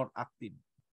becomes more active.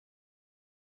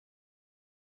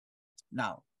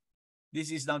 Now,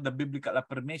 this is now the biblical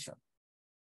affirmation.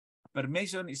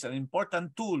 Affirmation is an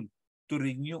important tool to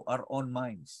renew our own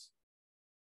minds.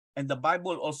 And the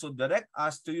Bible also directs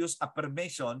us to use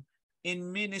affirmation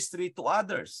in ministry to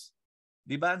others.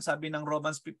 Diba? Sabi ng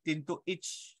Romans 15:2,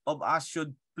 each of us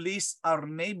should please our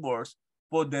neighbors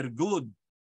for their good,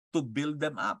 to build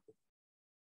them up.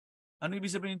 Ano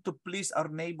ibig sabihin to please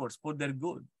our neighbors for their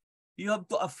good? You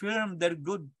have to affirm their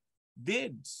good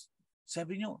deeds.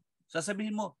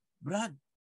 Sasabihin mo, Brad,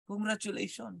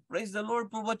 congratulations. Praise the Lord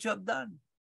for what you have done.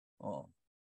 Oh.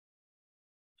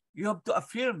 You have to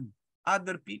affirm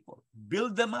other people.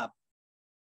 Build them up.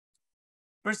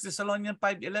 1 Thessalonians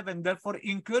 5:11, therefore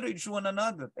encourage one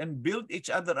another and build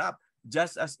each other up,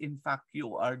 just as in fact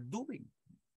you are doing.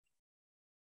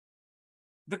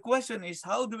 The question is,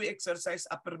 how do we exercise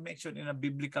affirmation in a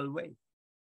biblical way?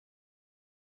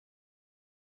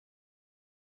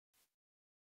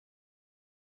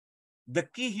 The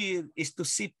key here is to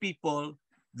see people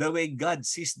the way God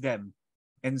sees them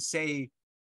and say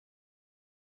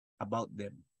about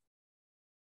them.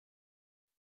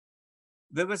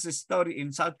 There was a story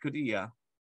in South Korea,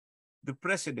 the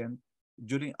president,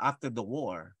 after the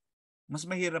war, mas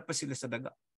mahirap pa sila sa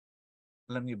daga.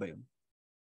 Alam niyo ba yun?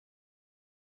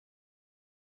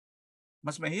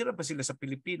 Mas mahirap pa sila sa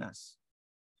Pilipinas.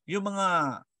 Yung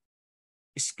mga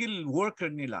skilled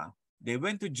worker nila, they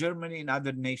went to Germany and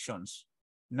other nations,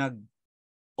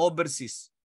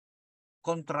 nag-overseas,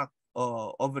 contract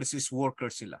overseas worker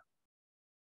sila.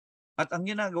 At ang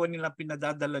ginagawa nila,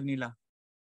 pinadadala nila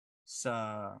sa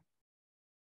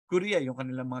Korea yung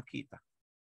kanilang mga kita.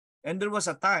 And there was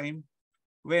a time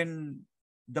when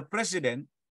the president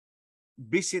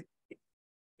visit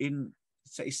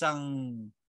sa isang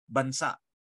bansa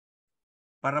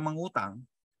para mangutang,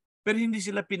 pero hindi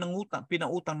sila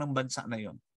pinautang ng bansa na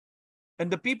yon. And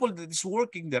the people that is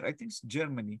working there, I think it's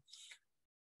Germany,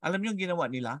 alam niyo yung ginawa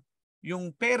nila?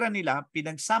 Yung pera nila,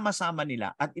 pinagsama-sama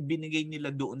nila at ibinigay nila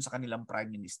doon sa kanilang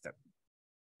prime minister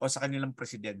o sa kanilang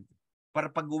presidente para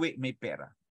pag-uwi may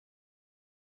pera.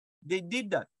 They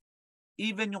did that.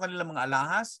 Even yung kanilang mga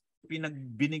alahas,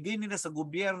 binigay nila sa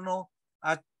gobyerno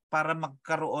at para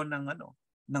magkaroon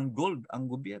ng gold ang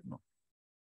gobyerno.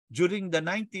 During the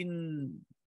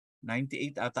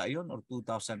 1998 ata yun or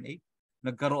 2008,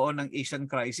 nagkaroon ng Asian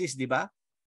crisis, di ba?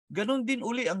 Ganon din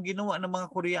uli ang ginawa ng mga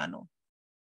Koreano.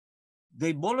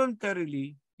 They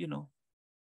voluntarily,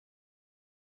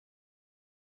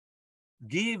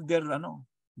 give their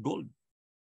gold,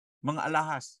 mga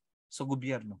alahas sa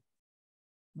gobyerno.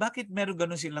 Bakit meron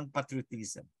ganon silang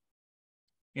patriotism?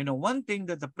 One thing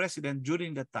that the president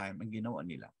during that time, ang ginawa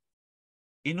nila,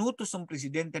 inutos ng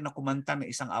presidente na kumanta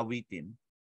ng isang awitin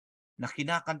na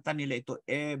kinakanta nila ito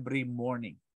every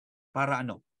morning. Para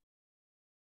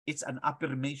it's an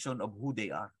affirmation of who they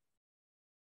are.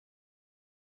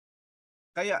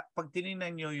 Kaya pag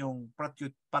tinignan nyo yung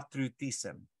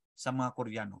patriotism sa mga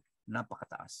Koreano,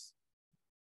 napakataas.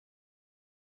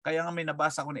 Kaya nga may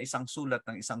nabasa ko na isang sulat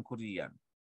ng isang Korean.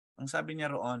 Ang sabi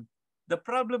niya roon, the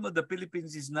problem of the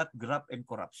Philippines is not graft and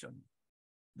corruption.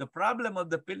 The problem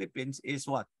of the Philippines is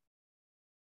what?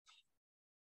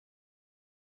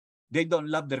 They don't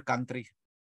love their country.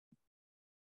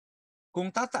 Kung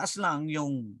tataas lang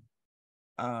yung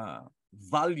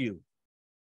value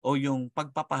o yung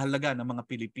pagpapahalaga ng mga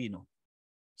Pilipino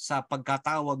sa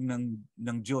pagkatawag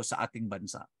ng Diyos sa ating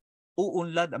bansa,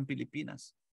 uunlad ang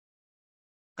Pilipinas.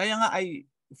 Kaya nga I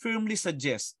firmly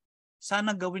suggest,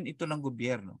 sana gawin ito ng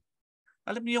gobyerno.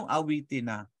 Alam niyo yung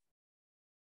awitin na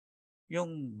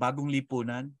yung bagong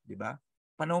lipunan, di ba?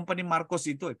 Panahon pa ni Marcos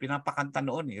ito, pinapakanta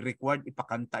noon, required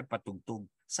ipakanta, ipatugtog.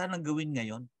 Sana gawin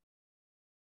ngayon.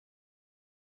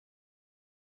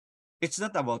 It's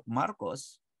not about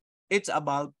Marcos. It's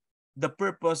about the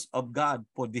purpose of God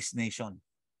for this nation.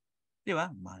 Di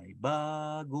ba? May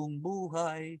bagong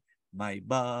buhay, may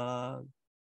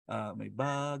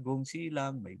bagong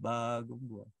silang, may bagong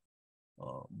buhay.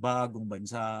 Bagong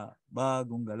bansa,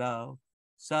 bagong galaw,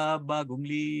 sa bagong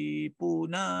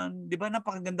lipunan. Di ba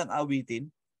napakagandang awitin?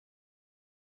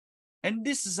 And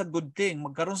this is a good thing.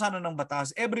 Magkaroon sana ng batas.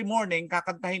 Every morning,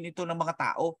 kakantahin ito ng mga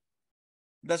tao.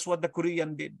 That's what the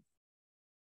Korean did.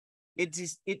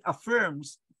 It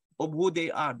affirms of who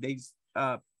they are. They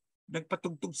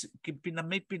nagpatugtog,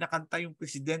 may pinakanta yung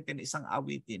presidente ng isang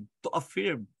awitin to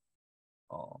affirm.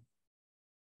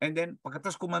 And then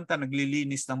pagkatapos kumanta,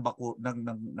 naglilinis ng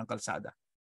kalsada.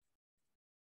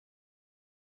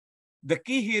 The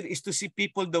key here is to see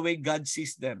people the way God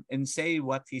sees them and say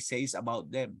what He says about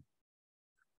them.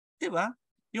 Diba?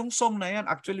 Yung song na yan,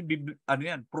 actually,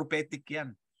 prophetic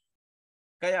yan.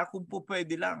 Kaya kung po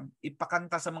pwede lang,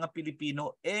 ipakanta sa mga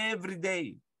Pilipino every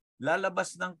day.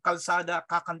 Lalabas ng kalsada,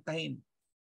 kakantahin.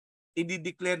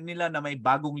 I-declare nila na may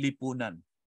bagong lipunan.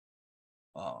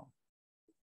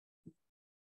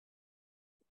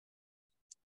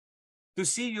 To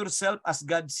see yourself as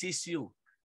God sees you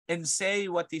and say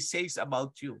what He says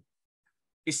about you.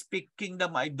 Speak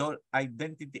kingdom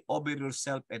identity over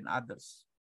yourself and others.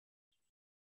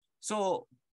 So,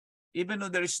 even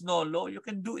though there is no law, you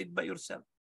can do it by yourself.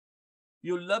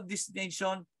 You love this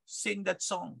nation, sing that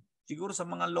song. Siguro sa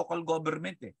mga local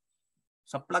government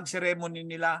sa flag ceremony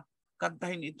nila,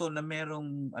 kantahin ito na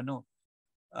merong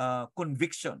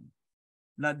conviction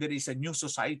na there is a new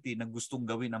society na gustong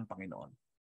gawin ng Panginoon.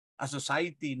 A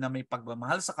society na may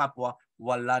pagmamahal sa kapwa,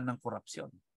 wala ng korupsyon.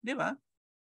 Di ba?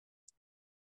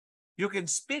 You can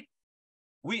speak.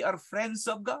 We are friends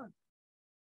of God.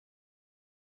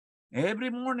 Every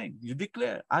morning, you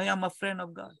declare, I am a friend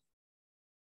of God.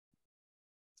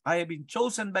 I have been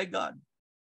chosen by God.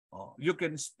 Oh, you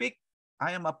can speak,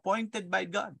 I am appointed by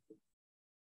God.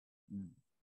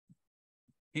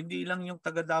 Hindi lang yung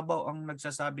taga Davao ang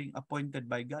nagsasabing appointed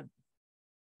by God.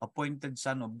 Appointed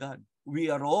son of God. We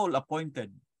are all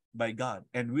appointed by God.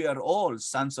 And we are all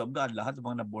sons of God. Lahat ng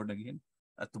mga na-born again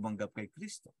at tumanggap kay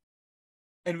Kristo.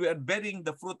 And we are bearing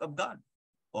the fruit of God.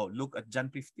 Oh, look at John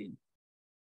 15.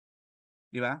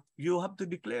 Di ba? You have to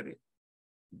declare it.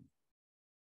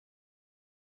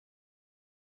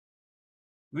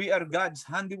 We are God's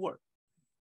handiwork.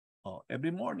 Oh,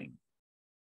 every morning.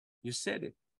 You said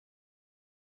it.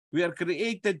 We are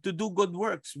created to do good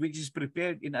works, which is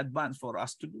prepared in advance for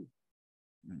us to do.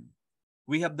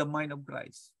 We have the mind of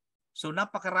Christ. So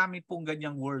napakarami pong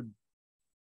ganyang word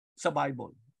sa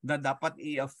Bible na dapat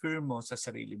i-affirm mo sa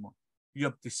sarili mo.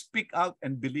 You have to speak out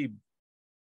and believe.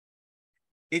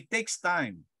 It takes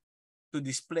time to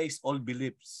displace old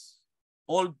beliefs,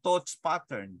 old thoughts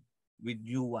pattern with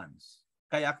new ones.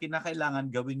 Kaya kinakailangan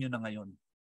gawin nyo na ngayon.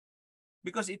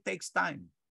 Because it takes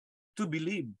time to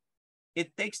believe.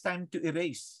 It takes time to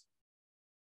erase.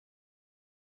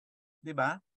 Di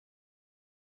ba?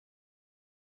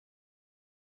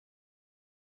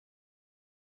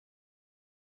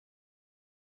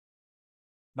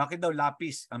 Bakit daw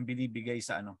lapis ang binibigay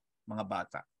sa mga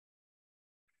bata?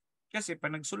 Kasi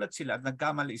pag nagsulat sila at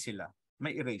nagkamali sila,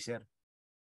 may eraser.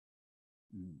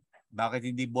 Bakit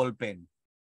hindi ballpen?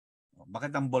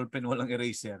 Bakit ang ballpen walang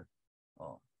eraser?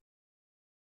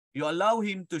 You allow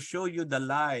him to show you the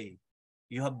lie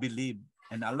you have believed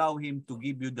and allow him to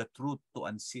give you the truth to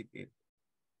unseat it.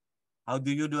 How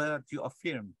do you do that? You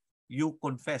affirm. You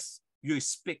confess. You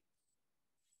speak.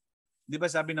 Di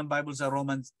ba sabi ng Bible sa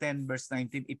Romans 10 verse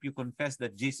 19, if you confess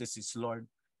that Jesus is Lord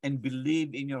and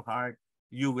believe in your heart,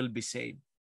 you will be saved.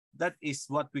 That is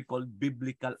what we call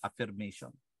biblical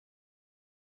affirmation.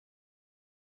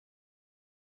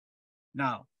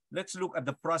 Now, let's look at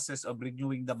the process of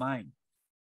renewing the mind.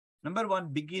 Number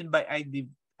one, begin by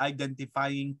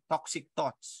identifying toxic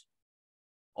thoughts,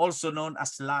 also known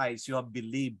as lies you have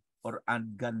believed or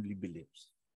ungodly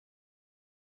beliefs.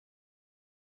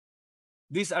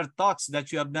 These are thoughts that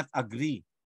you have not agree,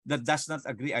 that does not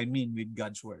agree, with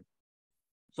God's word.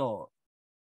 So,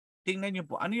 tingnan niyo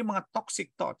po, ano yung mga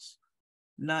toxic thoughts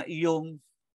na iyong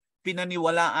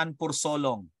pinaniwalaan por so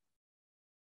long?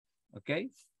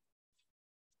 Okay?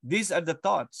 These are the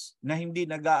thoughts na hindi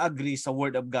nag-agree sa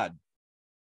word of God.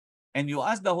 And you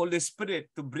ask the Holy Spirit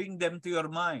to bring them to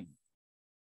your mind.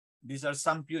 These are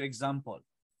some few examples.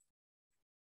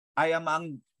 I am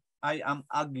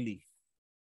ugly,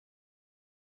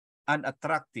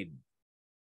 unattractive,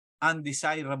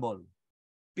 undesirable.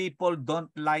 People don't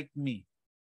like me.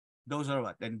 Those are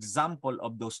what? An example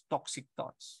of those toxic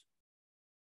thoughts.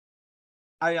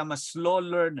 I am a slow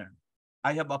learner.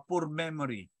 I have a poor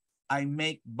memory. I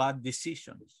make bad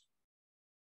decisions.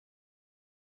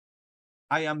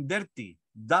 I am dirty,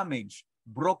 damaged,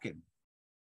 broken.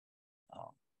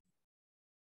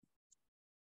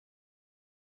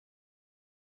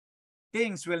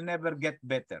 Things will never get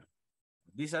better.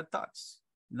 These are thoughts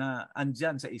na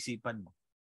andyan sa isipan mo.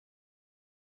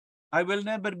 I will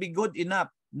never be good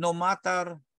enough no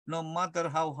matter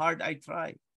how hard I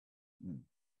try.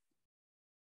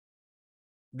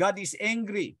 God is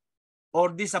angry or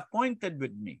disappointed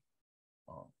with me.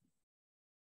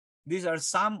 These are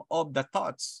some of the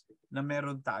thoughts na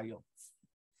meron tayo.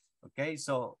 Okay,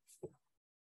 so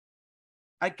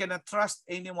I cannot trust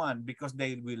anyone because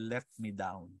they will let me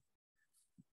down.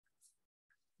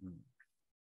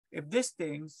 If these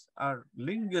things are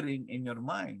lingering in your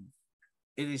mind,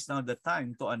 it is now the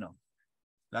time to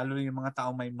lalo yung mga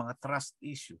tao may mga trust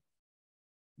issue.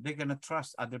 They cannot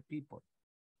trust other people.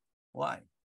 Why?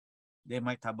 They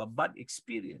might have a bad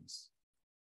experience.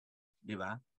 Di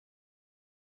ba?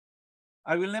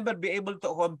 I will never be able to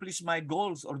accomplish my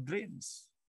goals or dreams.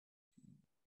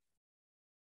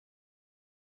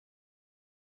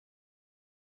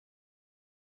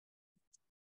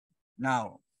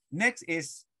 Now, next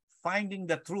is finding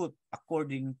the truth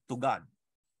according to God.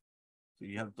 So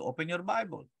you have to open your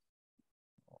Bible.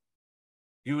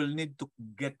 You will need to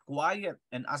get quiet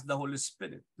and ask the Holy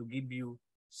Spirit to give you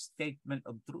statement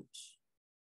of truths.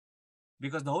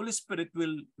 Because the Holy Spirit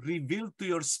will reveal to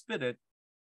your spirit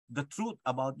the truth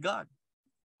about God,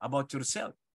 about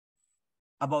yourself,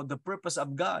 about the purpose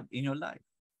of God in your life.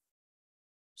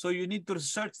 So you need to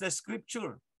search the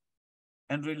scripture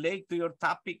and relate to your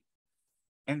topic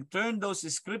and turn those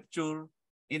scripture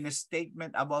in a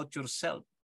statement about yourself.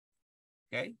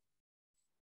 Okay?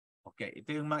 Okay, ito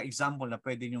yung mga example na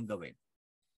pwede niyong gawin.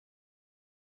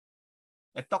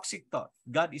 A toxic thought.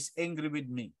 God is angry with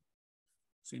me.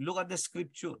 So you look at the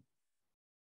scripture.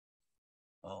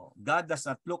 Oh, God does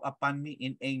not look upon me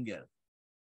in anger.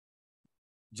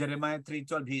 Jeremiah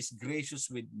 3:12, He is gracious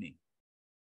with me.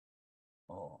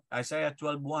 Oh, Isaiah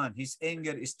 12:1, His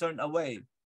anger is turned away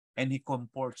and He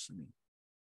comforts me.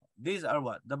 These are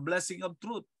what? The blessing of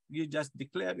truth. You just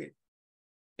declare it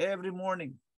every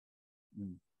morning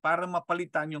para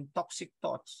mapalitan yung toxic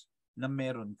thoughts na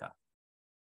meron ka.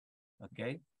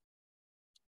 Okay?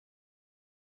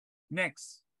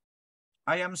 Next,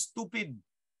 I am stupid.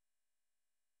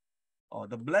 Oh,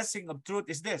 the blessing of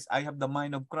truth is this. I have the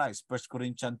mind of Christ. 1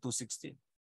 Corinthians 2:16.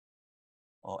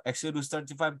 Oh, Exodus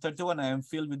 35:31. I am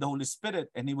filled with the Holy Spirit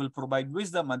and He will provide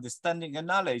wisdom, understanding, and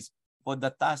knowledge for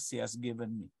the task He has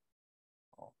given me.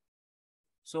 Oh.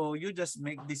 So you just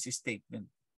make this statement.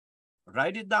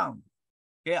 Write it down.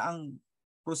 Kaya ang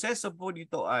proseso po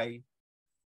dito ay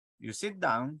you sit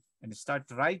down and start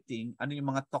writing ano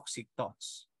yung mga toxic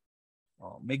thoughts.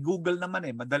 Oh, may Google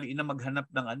naman madali na maghanap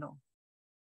ng ano.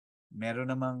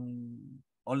 Meron namang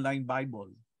online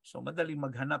Bible. So madali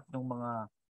maghanap ng mga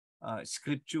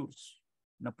scriptures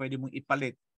na pwede mong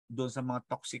ipalit doon sa mga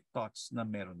toxic thoughts na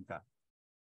meron ka.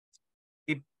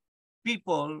 If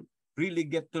people really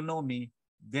get to know me,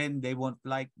 then they won't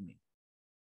like me.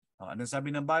 Ano sabi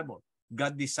ng Bible?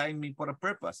 God designed me for a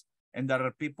purpose and there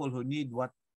are people who need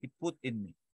what He put in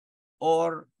me.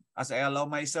 Or as I allow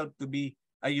myself to be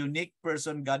a unique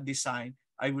person God designed,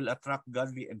 I will attract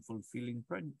godly and fulfilling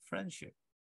friendship.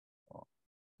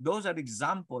 Those are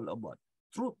example of what?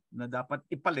 Truth na dapat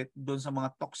ipalit doon sa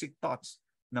mga toxic thoughts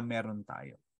na meron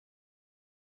tayo.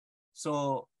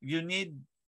 So, you need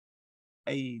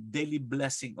a daily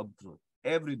blessing of truth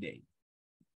every day.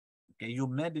 Okay, you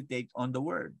meditate on the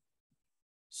word.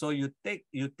 So you take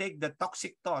the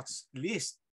toxic thoughts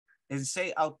list and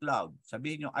say out loud.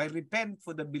 Sabihin nyo, I repent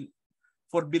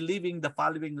for believing the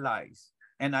following lies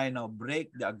and I now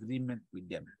break the agreement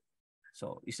with them.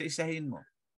 So, isa-isahin mo.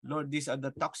 Lord, these are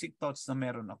the toxic thoughts na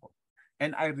meron ako.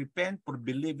 And I repent for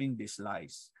believing these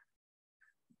lies.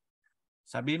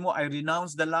 Sabihin mo, I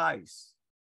renounce the lies.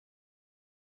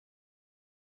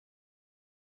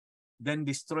 Then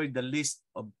destroy the list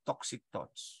of toxic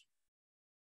thoughts.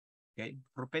 Okay?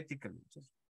 Prophetically. Just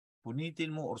punitin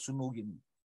mo or sunugin mo.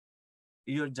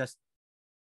 You're just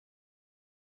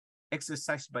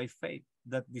exercised by faith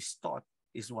that this thought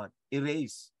is what?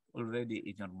 Erased already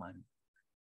in your mind.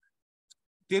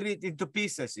 Tear it into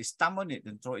pieces, stamp on it,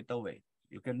 and throw it away.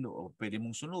 You can do, o pwede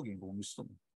mong sunugin kung gusto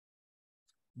mo.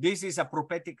 This is a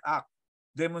prophetic act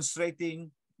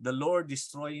demonstrating the Lord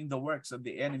destroying the works of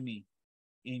the enemy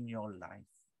in your life.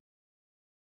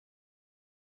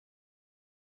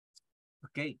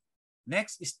 Okay.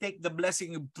 Next is take the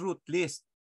blessing of truth list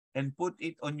and put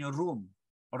it on your room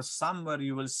or somewhere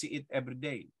you will see it every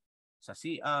day. Sa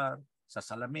CR, sa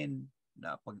salamin,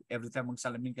 na pag every time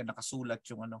magsalamin ka nakasulat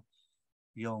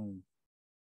yung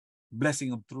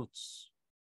blessing of truths.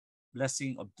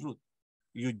 Blessing of truth.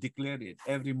 You declare it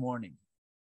every morning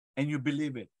and you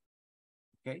believe it.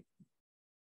 Okay?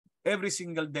 Every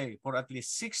single day for at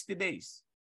least 60 days.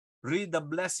 Read the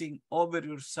blessing over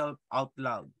yourself out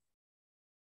loud.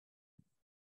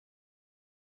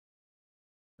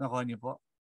 Nakuha niyo po?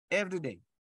 Every day.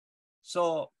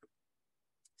 So,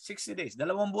 60 days. 2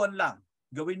 buwan lang.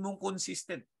 Gawin mong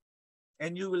consistent.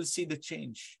 And you will see the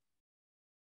change.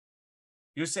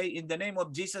 You say, in the name of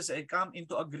Jesus, I come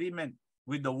into agreement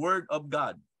with the word of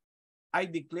God. I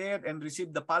declare and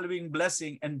receive the following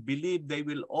blessing and believe they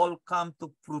will all come to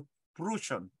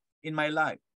fruition in my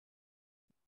life.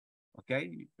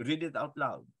 Okay? Read it out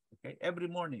loud. Okay? Every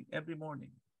morning.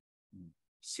 60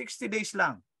 days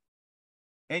lang.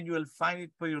 And you will find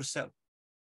it for yourself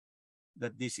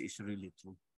that this is really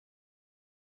true.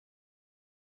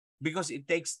 Because it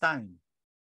takes time,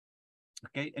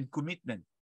 okay, and commitment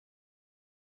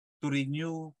to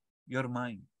renew your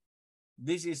mind.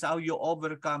 This is how you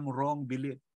overcome wrong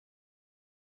belief.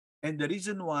 And the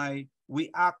reason why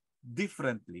we act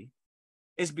differently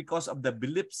is because of the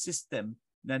belief system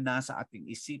na nasa ating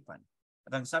isipan.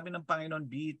 At ang sabi ng Panginoon,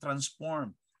 be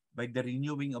transformed by the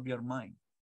renewing of your mind.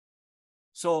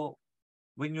 So,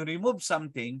 when you remove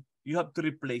something, you have to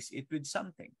replace it with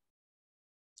something.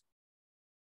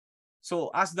 So,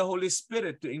 ask the Holy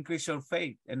Spirit to increase your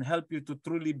faith and help you to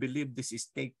truly believe this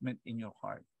statement in your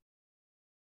heart.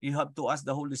 You have to ask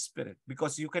the Holy Spirit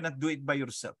because you cannot do it by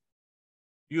yourself.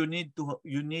 You need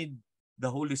the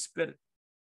Holy Spirit.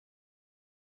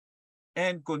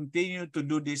 And continue to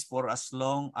do this for as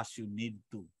long as you need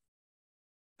to.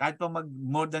 Kahit pa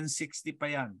more than 60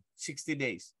 pa yan, 60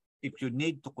 days. If you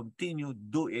need to continue,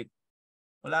 do it.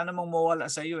 Wala namang mawala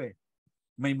sa iyo eh.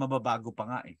 May mababago pa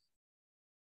nga eh.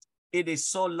 It is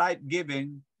so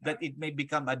life-giving that it may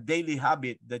become a daily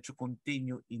habit that you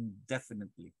continue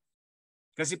indefinitely.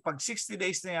 Kasi pag 60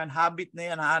 days na yan, habit na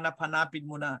yan, hanap-hanapin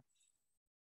mo na.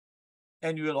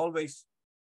 And you will always,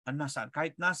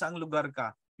 kahit nasa ang lugar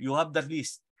ka, you have the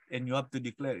list and you have to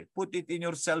declare it. Put it in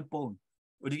your cellphone.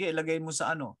 O di kaya ilagay mo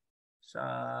sa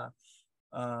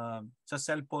sa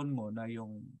cellphone mo na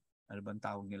yung, ano bang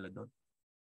tawag nila doon?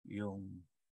 Yung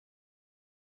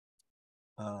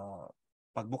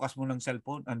pagbukas mo ng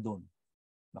cellphone, andun,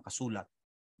 nakasulat.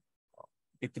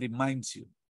 It reminds you.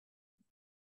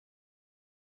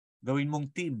 Gawin mong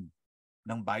team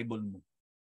ng Bible mo.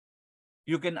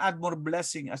 You can add more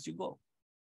blessing as you go.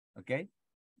 Okay?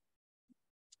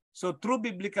 So true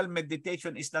biblical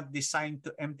meditation is not designed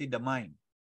to empty the mind.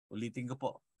 Ulitin ko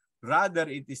po. Rather,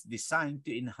 it is designed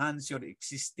to enhance your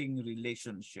existing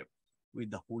relationship with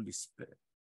the Holy Spirit.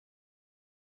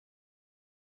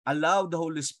 Allow the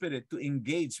Holy Spirit to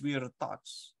engage with your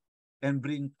thoughts and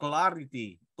bring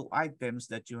clarity to items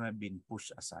that you have been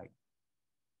pushed aside.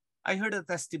 I heard a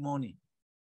testimony.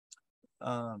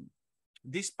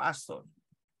 This pastor,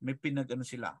 may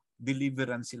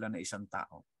deliverance sila na isang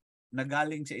tao.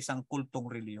 Nagaling sa isang kultong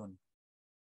reliyon.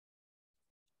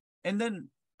 And then,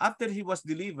 after he was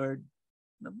delivered,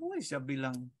 nabuhay siya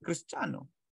bilang Kristiyano.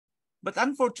 But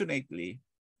unfortunately,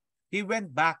 he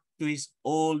went back to his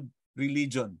old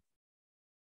religion.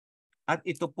 At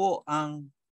ito po ang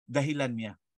dahilan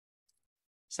niya.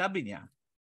 Sabi niya,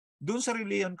 doon sa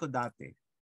reliyon ko dati,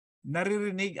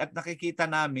 naririnig at nakikita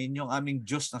namin yung aming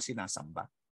Diyos na sinasamba.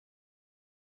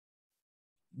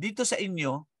 Dito sa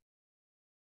inyo,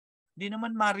 di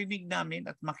naman marinig namin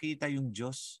at makita yung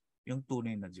Diyos, yung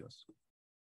tunay na Diyos.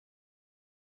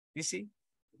 You see?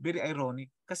 Very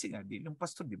ironic. Kasi nga, yung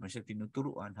pastor, di ba siya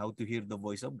tinuturuan how to hear the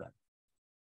voice of God?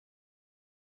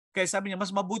 Kaya sabi niya,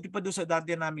 mas mabuti pa doon sa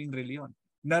dati naming reliyon.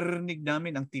 Narinig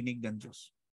namin ang tinig ng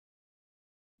Diyos.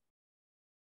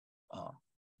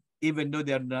 Even though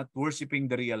they are not worshiping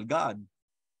the real God,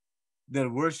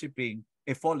 they're worshiping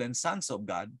a fallen sons of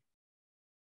God.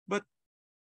 But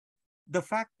the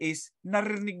fact is,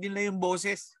 narinig nila yung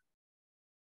boses.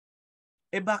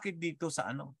 Bakit dito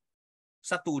sa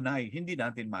sa tunay, hindi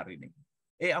natin marinig?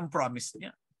 Ang promise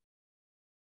niya.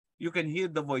 You can hear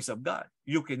the voice of God.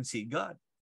 You can see God.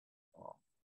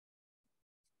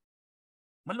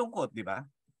 Malungkot, di ba?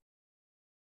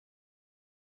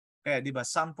 Kaya, di ba,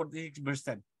 Psalm 46 verse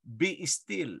 10, be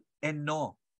still and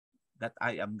know that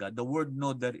I am God. The word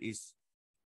know there is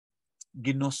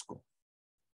ginosko.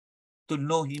 To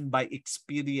know Him by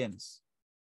experience.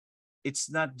 It's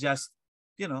not just,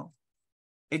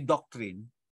 a doctrine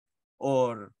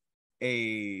or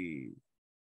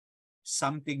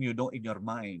something you know in your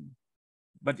mind,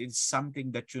 but it's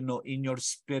something that you know in your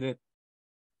spirit.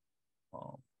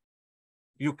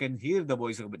 You can hear the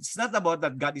voice of God. It's not about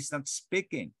that God is not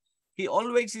speaking. He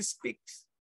always speaks.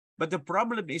 But the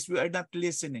problem is we are not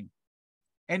listening.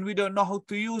 And we don't know how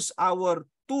to use our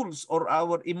tools or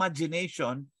our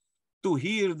imagination to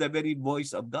hear the very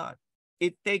voice of God.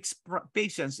 It takes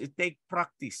patience. It takes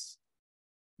practice.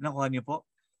 Nakuha niyo po?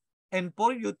 And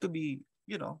for you to be,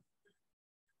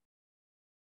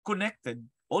 connected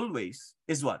always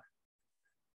is what?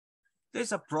 There's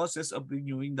a process of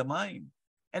renewing the mind.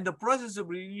 And the process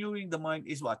of renewing the mind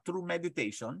is what? Through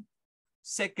meditation.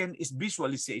 Second is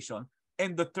visualization.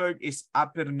 And the third is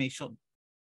affirmation.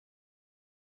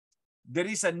 There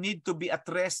is a need to be at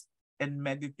rest and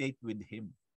meditate with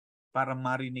Him para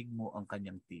marinig mo ang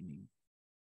kanyang tinig.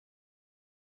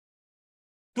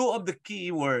 Two of the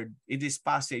key words in this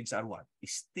passage are what?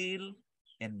 Still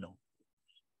and know.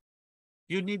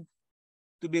 You need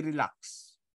to be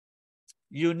relaxed.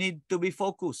 You need to be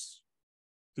focused.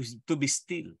 To be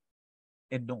still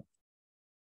and know.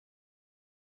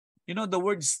 The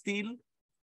word still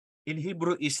in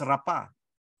Hebrew is rapa,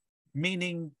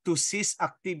 meaning to cease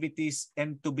activities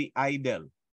and to be idle.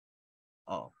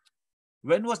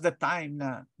 When was the time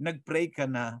na nagpray ka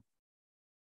na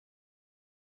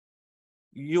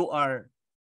you are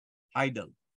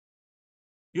idle?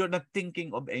 You're not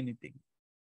thinking of anything.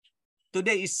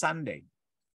 Today is Sunday.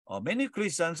 Many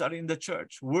Christians are in the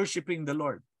church worshiping the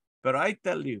Lord. But I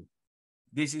tell you,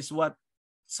 this is what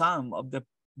some of the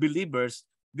believers,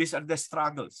 these are the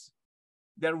struggles.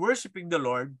 They're worshiping the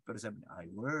Lord. Pero sabi niya, I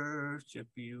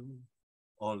worship you,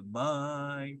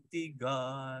 Almighty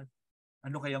God.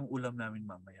 Ano kayang ulam namin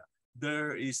mamaya?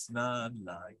 There is none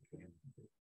like him.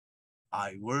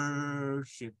 I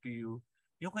worship you.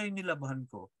 Yung kayong nilabahan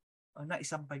ko,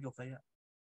 naisampay ko kaya.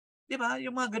 Di ba?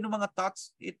 Yung mga ganun mga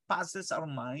thoughts, it passes our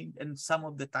mind and some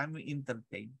of the time we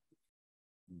entertain.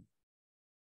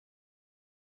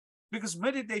 Because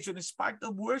meditation is part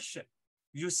of worship.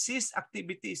 You cease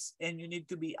activities and you need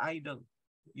to be idle.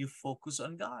 You focus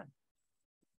on God.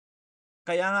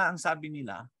 Kaya nga ang sabi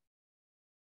nila,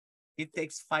 it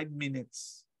takes 5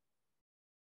 minutes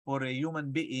for a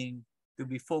human being to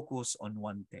be focused on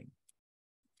one thing.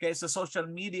 Kaya sa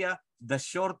social media, the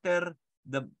shorter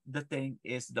the thing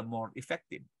is, the more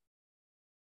effective.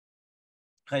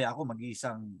 Kaya ako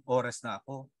mag-iisang oras na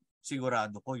ako,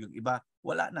 sigurado ko yung iba,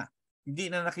 wala na.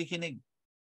 Hindi na nakikinig.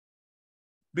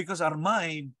 Because our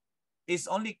mind is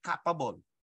only capable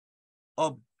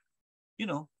of,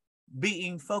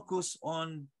 being focused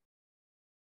on,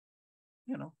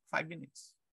 5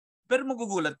 minutes. Pero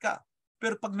magugulat ka.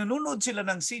 Pero pag nanonood sila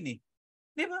ng sine,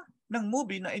 di ba, ng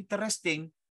movie na interesting,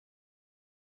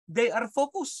 they are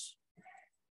focused.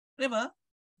 Di ba?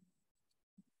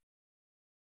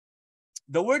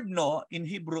 The word no in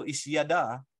Hebrew is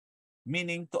yada,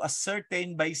 meaning to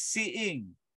ascertain by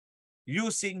seeing,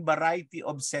 using variety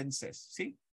of senses.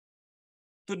 See?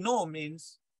 To know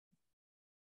means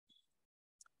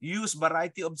use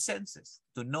variety of senses.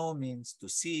 To know means to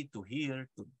see, to hear,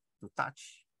 to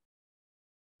touch,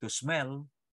 to smell.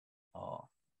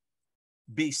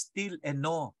 Be still and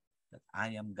know that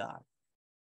I am God.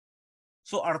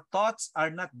 So our thoughts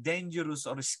are not dangerous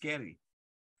or scary,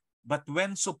 but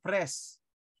when suppressed,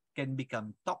 can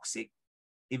become toxic,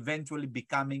 eventually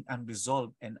becoming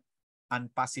unresolved and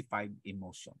unpacified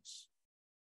emotions.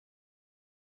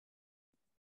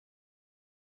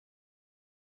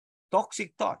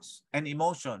 Toxic thoughts and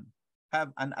emotion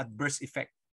have an adverse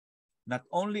effect, not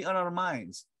only on our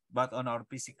minds, but on our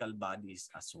physical bodies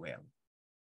as well.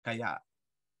 Kaya,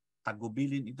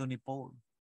 tagubilin ito ni Paul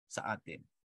sa atin.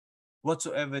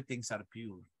 Whatsoever things are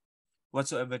pure,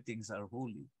 whatsoever things are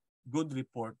holy, good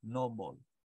report, noble,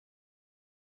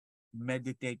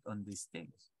 meditate on these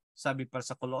things. Sabi pa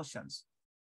sa Colossians,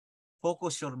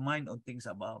 focus your mind on things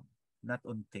above, not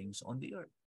on things on the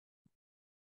earth.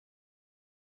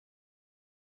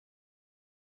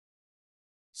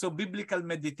 So biblical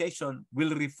meditation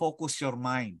will refocus your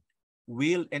mind,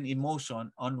 will, and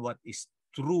emotion on what is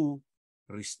true,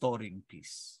 restoring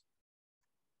peace.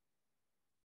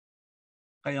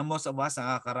 Kaya most of us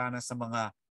nakakaranas sa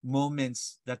mga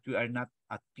moments that we are not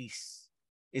at peace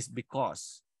is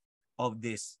because of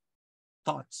these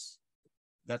thoughts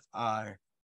that are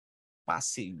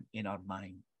passing in our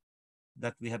mind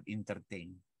that we have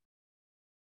entertained.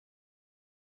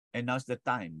 And now's the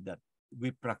time that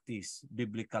we practice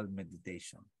biblical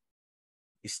meditation.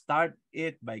 Start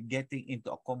it by getting into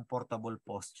a comfortable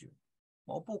posture.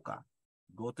 Maupo ka.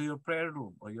 Go to your prayer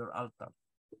room or your altar.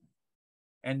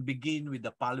 And begin with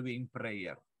the following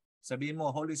prayer. Sabihin mo,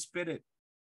 Holy Spirit,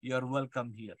 you are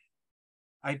welcome here.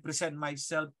 I present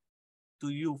myself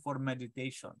to you for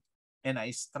meditation. And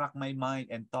I instruct my mind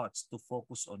and thoughts to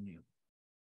focus on you.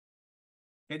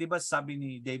 Kaya diba sabi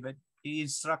ni David, he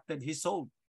instructed his soul.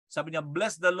 Sabi niya,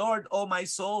 bless the Lord, O my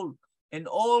soul, and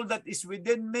all that is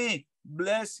within me.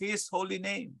 Bless His holy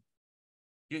name.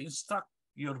 You instruct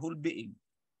your whole being,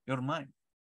 your mind.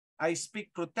 I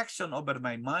speak protection over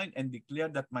my mind and declare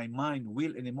that my mind,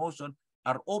 will, and emotion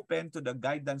are open to the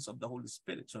guidance of the Holy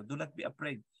Spirit. So do not be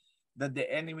afraid that the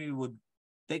enemy would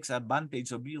take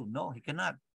advantage of you. No, he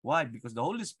cannot. Why? Because the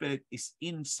Holy Spirit is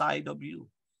inside of you.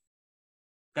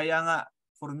 Kaya nga,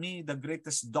 for me, the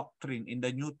greatest doctrine in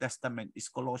the New Testament is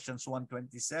Colossians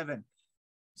 1:27.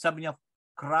 Sabi niya,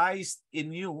 Christ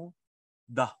in you,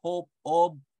 the hope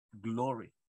of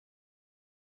glory.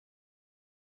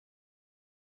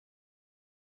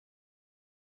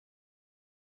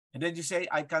 And then you say,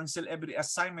 I cancel every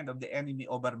assignment of the enemy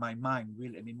over my mind,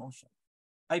 will, and emotion.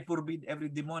 I forbid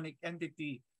every demonic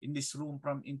entity in this room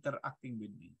from interacting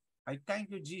with me. I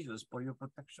thank you, Jesus, for your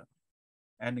protection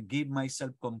and give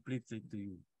myself completely to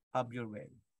you. Have your way.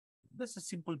 That's a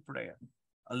simple prayer.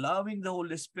 Allowing the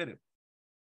Holy Spirit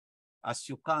as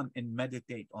you come and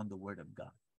meditate on the Word of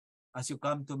God, as you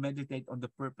come to meditate on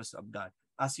the purpose of God,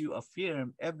 as you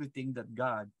affirm everything that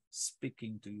God is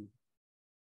speaking to you.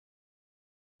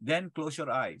 Then close your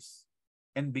eyes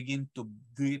and begin to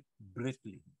breathe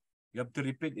briefly. You have to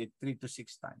repeat it 3 to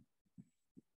 6 times.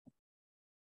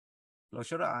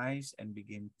 Close your eyes and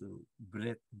begin to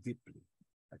breathe deeply.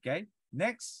 Okay?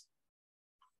 Next,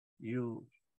 you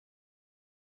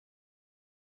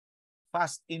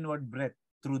fast inward breath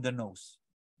through the nose.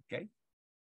 Okay?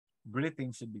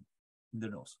 Breathing should be in the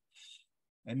nose.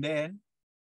 And then,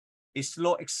 a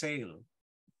slow exhale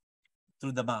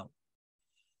through the mouth.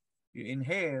 You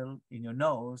inhale in your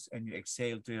nose and you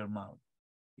exhale to your mouth.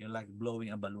 You're like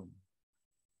blowing a balloon.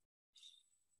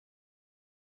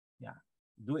 Yeah,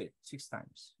 do it 6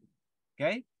 times.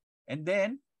 Okay? And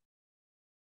then,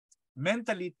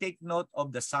 mentally take note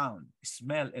of the sound,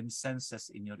 smell, and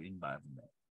senses in your environment.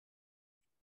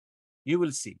 You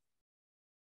will see.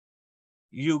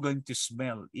 You're going to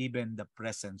smell even the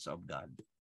presence of God.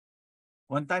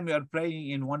 One time we are praying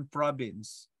in one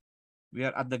province. We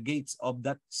are at the gates of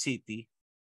that city.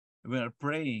 We are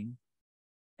praying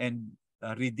and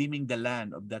redeeming the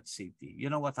land of that city.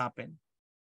 You know what happened?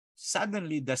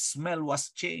 Suddenly, the smell was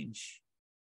changed.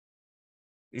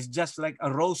 It's just like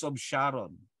a rose of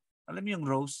Sharon. Alam mo yung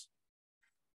rose?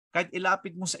 Kahit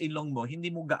ilapit mo sa ilong mo, hindi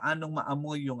mo gaanong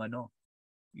maamoy yung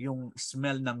yung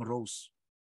smell ng rose.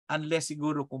 Unless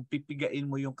siguro kung pipigain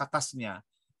mo yung katas niya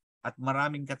at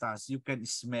maraming katas, you can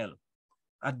smell.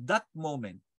 At that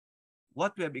moment,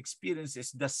 what we have experienced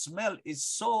is the smell is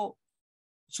so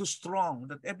strong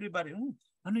that everybody,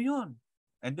 ano yun?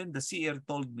 And then the seer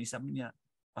told me, sabi niya,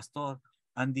 Pastor,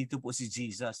 andito po si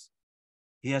Jesus.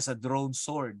 He has a drawn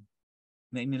sword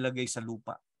na inilagay sa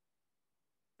lupa.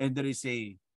 And there is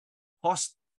a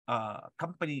host,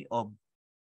 company of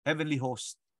heavenly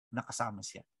host na kasama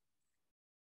siya.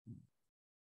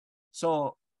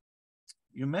 So,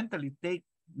 you mentally take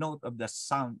note of the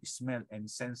sound, smell,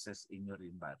 and senses in your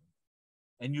environment.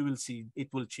 And you will see it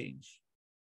will change.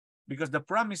 Because the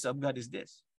promise of God is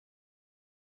this.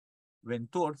 When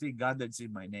 2 or 3 gathered in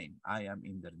my name, I am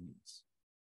in their midst.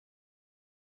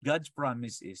 God's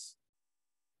promise is,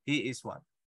 He is what?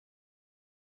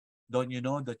 Don't you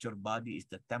know that your body is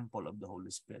the temple of the Holy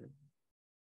Spirit?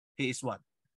 He is what?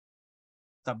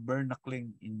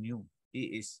 Tabernacling in you.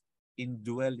 He is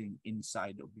indwelling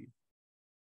inside of you.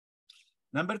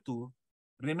 Number 2,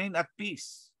 remain at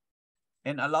peace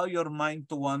and allow your mind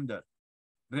to wander.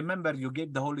 Remember, you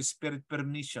gave the Holy Spirit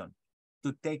permission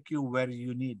to take you where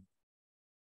you need.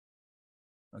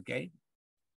 Okay?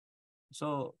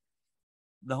 So,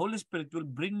 the Holy Spirit will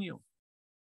bring you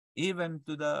even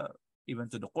to the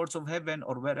courts of heaven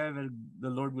or wherever the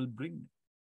Lord will bring you.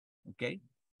 Okay?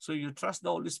 So, you trust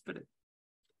the Holy Spirit.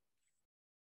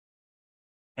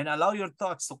 And allow your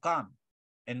thoughts to come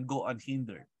and go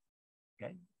unhindered.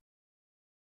 Okay?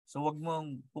 So, wag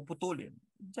mong puputulin.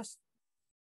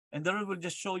 And the Lord will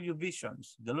just show you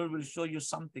visions. The Lord will show you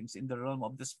some things in the realm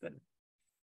of the Spirit.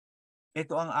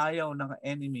 Ito ang ayaw ng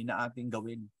enemy na ating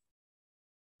gawin.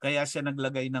 Kaya siya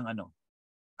naglagay ng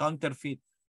counterfeit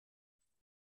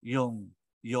yung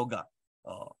yoga.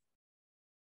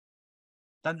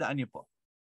 Tandaan niyo po.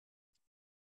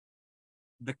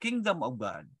 The kingdom of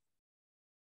God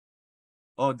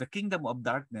or the kingdom of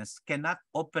darkness cannot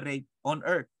operate on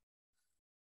earth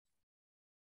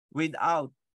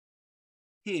without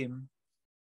Him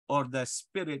or the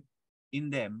Spirit in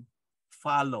them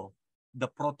follow the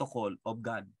protocol of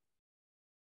God.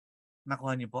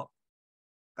 Nakuha niyo po?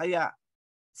 Kaya,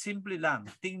 simple lang,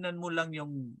 tingnan mo lang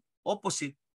yung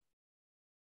opposite,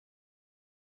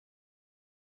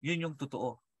 yun yung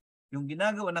totoo. Yung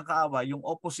ginagawa ng kaawa, yung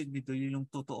opposite nito, yun yung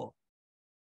totoo.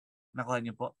 Nakuha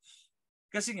niyo po?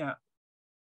 Kasi nga,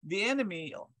 the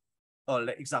enemy,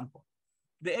 like example,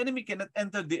 the enemy cannot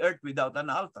enter the earth without an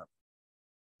altar.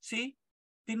 See?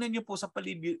 Tingnan niyo po sa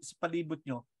palibot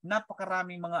niyo,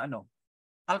 napakaraming mga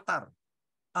altar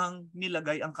ang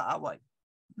nilagay ang kaaway.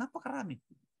 Napakarami.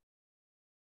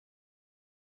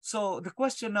 So, the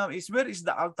question now is, where is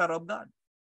the altar of God?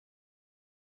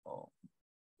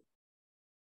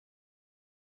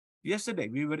 Yesterday,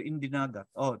 we were in Dinagat.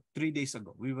 3 days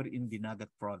ago, we were in Dinagat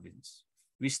province.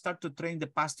 We start to train the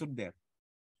pastor there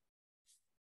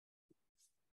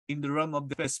in the realm of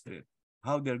the Spirit,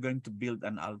 how they're going to build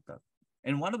an altar.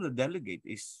 And one of the delegates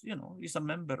is a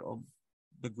member of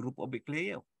the group of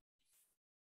Eccleo.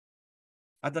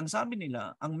 At ang sabi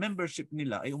nila, ang membership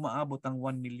nila ay umaabot ng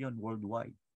 1 million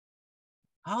worldwide.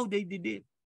 How they did it?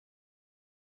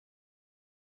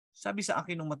 Sabi sa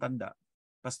akin ng matanda,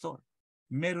 Pastor,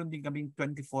 meron din kaming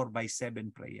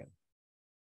 24/7 prayer.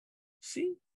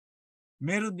 See?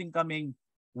 Meron din kaming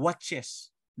watches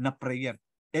na prayer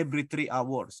every 3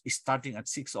 hours starting at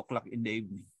 6 o'clock in the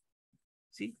evening.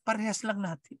 See? Parehas lang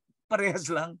natin. Parehas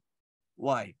lang.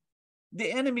 Why?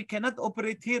 The enemy cannot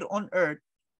operate here on earth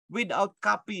without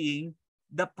copying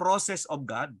the process of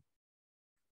God.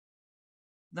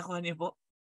 Nakuha niyo po?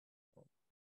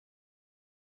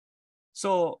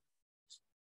 So,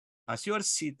 as you are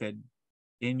seated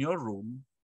in your room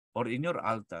or in your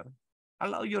altar,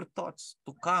 allow your thoughts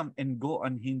to come and go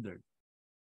unhindered.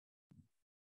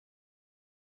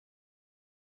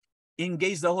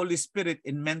 engage the Holy Spirit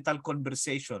in mental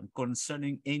conversation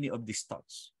concerning any of these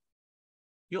thoughts.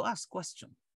 You ask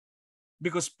question.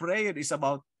 Because prayer is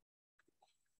about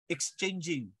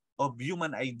exchanging of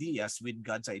human ideas with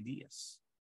God's ideas.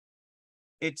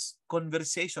 It's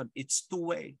conversation. It's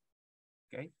two-way.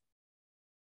 Okay?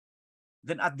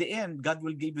 Then at the end, God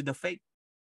will give you the faith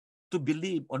to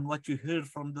believe on what you hear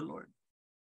from the Lord.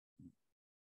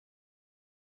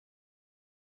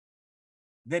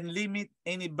 Then limit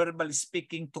any verbal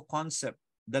speaking to concept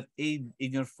that aid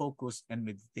in your focus and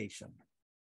meditation.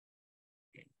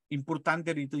 Okay.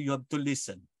 Importante rito, you have to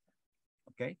listen.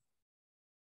 Okay?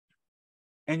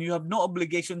 And you have no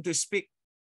obligation to speak.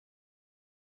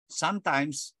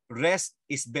 Sometimes, rest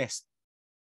is best.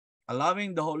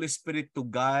 Allowing the Holy Spirit to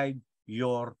guide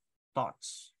your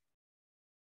thoughts.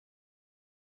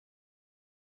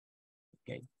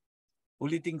 Okay?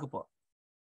 Ulitin ko po.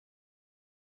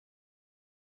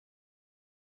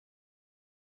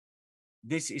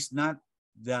 This is not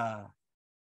the,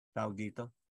 tawag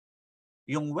dito,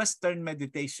 yung Western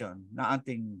meditation na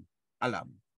ating alam,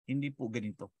 hindi po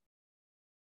ganito.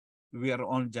 We are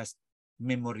on just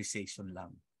memorization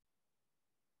lang.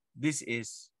 This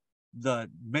is the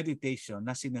meditation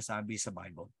na sinasabi sa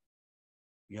Bible.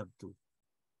 You have to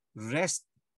rest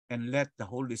and let the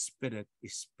Holy Spirit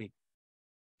speak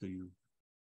to you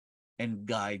and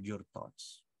guide your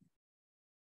thoughts.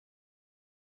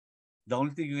 The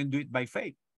only thing you can do it by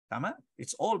faith. Tama?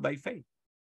 It's all by faith.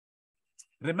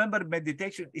 Remember,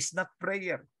 meditation is not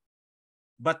prayer,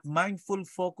 but mindful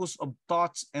focus of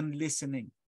thoughts and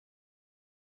listening.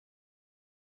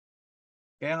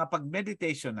 Kaya nga pag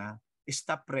meditation na,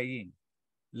 stop praying.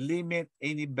 Limit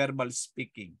any verbal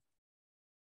speaking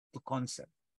to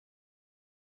concept.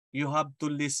 You have to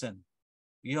listen.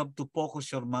 You have to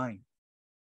focus your mind.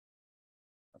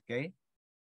 Okay?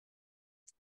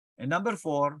 And number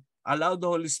 4, allow the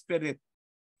Holy Spirit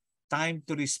time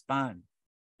to respond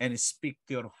and speak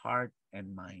to your heart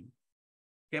and mind.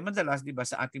 Kaya madalas, di ba,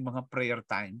 sa ating mga prayer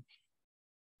time,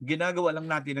 ginagawa lang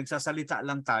natin, nagsasalita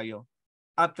lang tayo.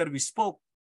 After we spoke,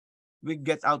 we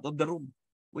get out of the room.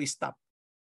 We stop.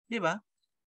 Di ba?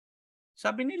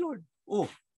 Sabi ni Lord,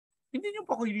 hindi niyo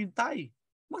pa ako hinintay.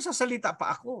 Magsasalita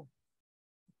pa ako.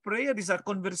 Prayer is a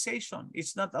conversation.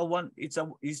 It's not a one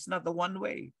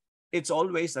way. It's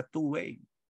always a two-way.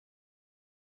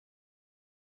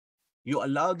 You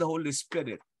allow the Holy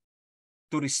Spirit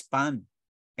to respond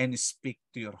and speak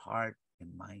to your heart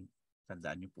and mind.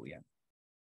 Tandaan niyo po yan.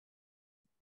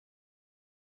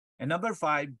 And number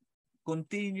 5,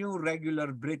 continue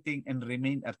regular breathing and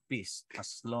remain at peace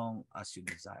as long as you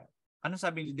desire. Ano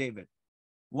sabi ni David?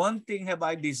 One thing have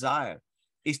I desired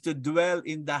is to dwell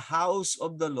in the house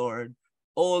of the Lord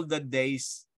all the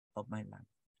days of my life.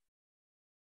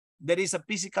 There is a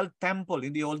physical temple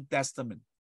in the Old Testament.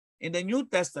 In the New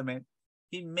Testament,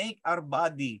 He make our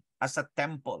body as a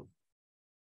temple.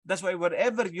 That's why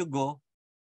wherever you go,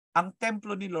 ang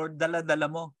templo ni Lord, dala-dala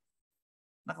mo.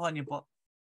 Nakuha niyo po.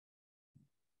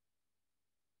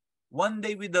 One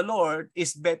day with the Lord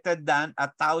is better than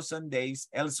 1,000 days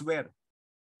elsewhere.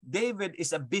 David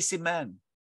is a busy man.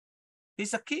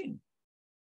 He's a king.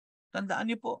 Tandaan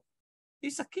niyo po,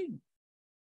 he's a king.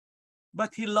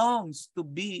 But he longs to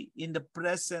be in the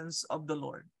presence of the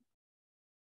Lord.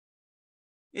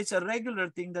 It's a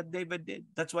regular thing that David did.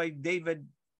 That's why David,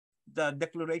 the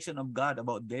declaration of God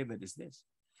about David is this.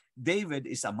 David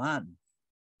is a man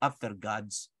after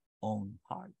God's own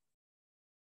heart.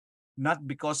 Not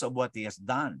because of what he has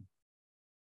done,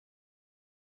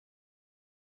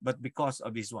 but because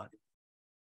of his what?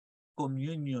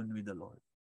 Communion with the Lord.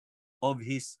 Of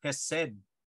his hesed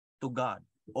to God,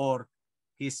 or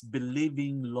his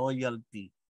believing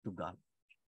loyalty to God.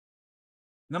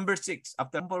 Number 6,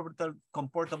 after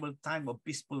comfortable time of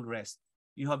peaceful rest,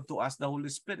 you have to ask the Holy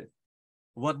Spirit,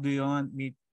 what do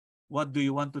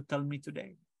you want to tell me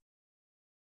today?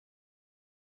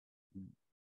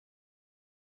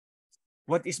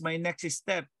 What is my next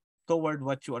step toward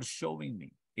what you are showing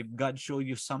me? If God show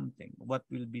you something, what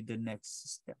will be the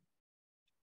next step?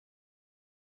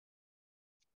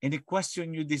 Any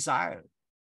question you desire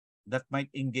that might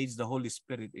engage the Holy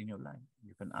Spirit in your life,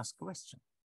 you can ask question.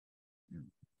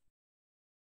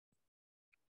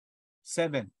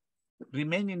 7,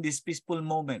 remain in this peaceful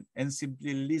moment and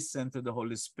simply listen to the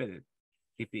Holy Spirit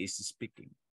if He is speaking.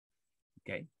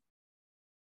 Okay?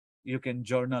 You can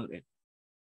journal it.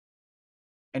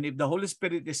 And if the Holy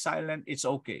Spirit is silent, it's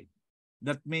okay.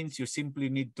 That means you simply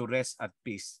need to rest at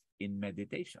peace in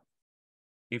meditation.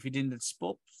 If He didn't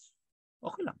speak,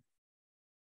 okay lang.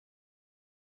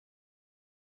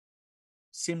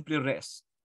 Simply rest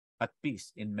at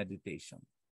peace in meditation.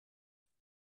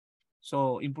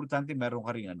 So, importante meron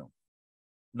ka ring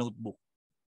notebook.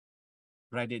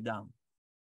 Write it down.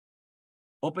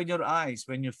 Open your eyes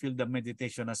when you feel the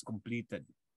meditation has completed.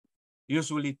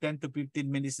 Usually 10 to 15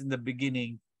 minutes in the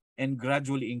beginning and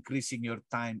gradually increasing your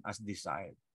time as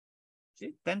desired.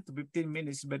 See, 10 to 15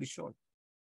 minutes is very short.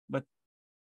 But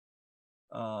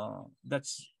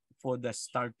that's for the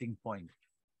starting point.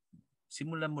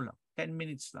 Simulan mo lang. 10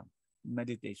 minutes lang.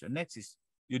 Meditation. Next is,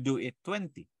 you do it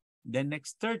 20. Then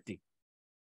next 30.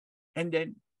 And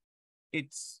then,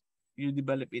 you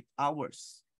develop it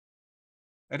hours.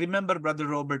 I remember Brother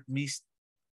Robert Mist.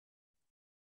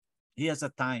 He has a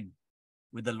time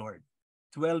with the Lord.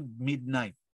 12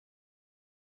 midnight.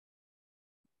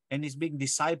 And he's being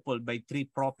discipled by 3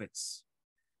 prophets.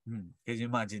 Can you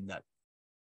imagine that?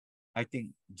 I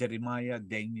think Jeremiah,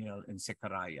 Daniel, and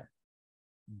Zechariah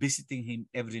visiting him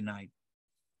every night,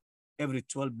 every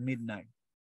 12 midnight.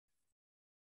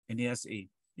 And he has a,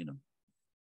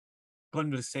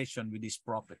 conversation with these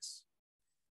prophets.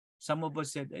 Some of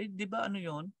us said, di ba ano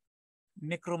yun?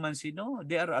 Necromancy? No,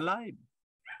 they are alive.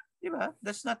 Di ba?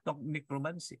 That's not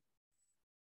necromancy.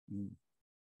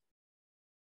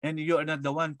 And you are not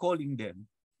the one calling them.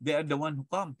 They are the one who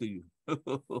come to you.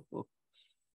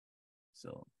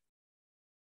 So,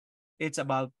 it's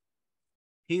about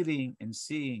hearing and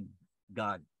seeing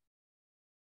God.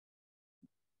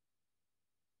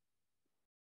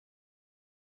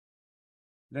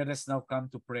 Let us now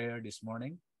come to prayer this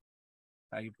morning.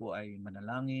 Tayo po ay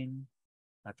manalangin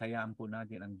at hayaan po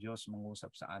natin ang Diyos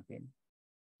mangusap sa atin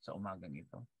sa umagang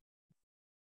ito.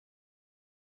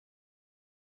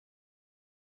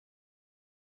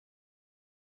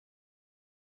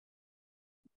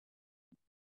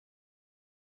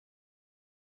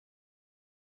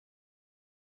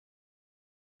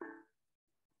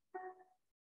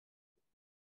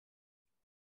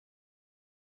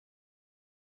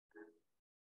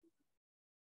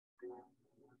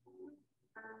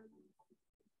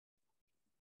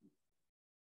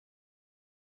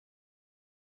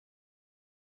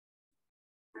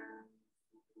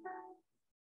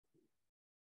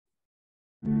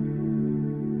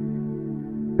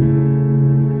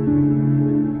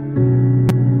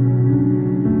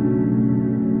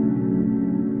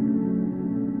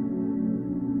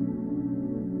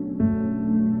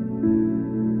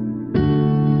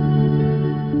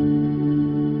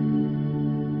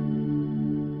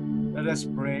 Let us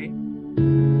pray. In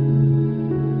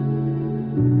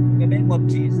the name of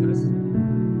Jesus,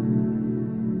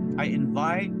 I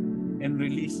invite and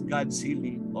release God's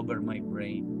healing over my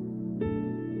brain.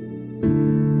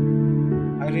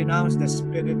 I renounce the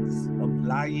spirits of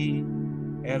lying,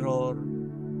 error,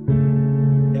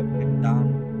 deaf and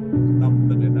dumb,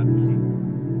 stumble and unbelief,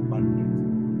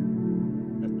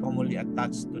 that commonly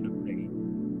attached to the brain.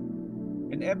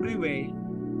 In every way,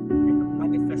 it is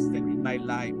manifested in my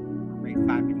life, my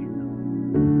family now.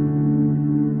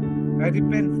 I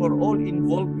repent for all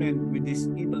involvement with this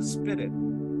evil spirit,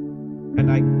 and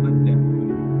I command them to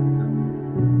leave now.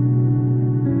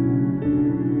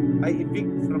 I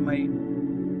evict from my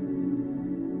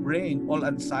brain all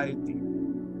anxiety,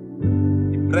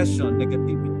 depression,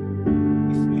 negativity,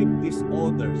 sleep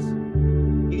disorders,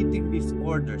 eating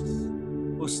disorders,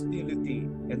 hostility,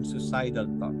 and suicidal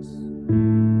thoughts.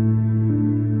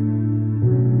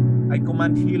 I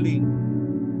command healing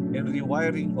and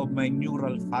rewiring of my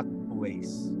neural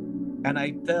pathways, and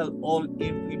I tell all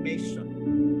inflammation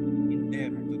in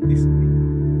them to dissipate.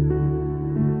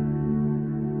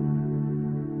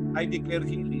 I declare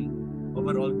healing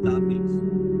over all damage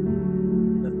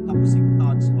that toxic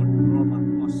thoughts or trauma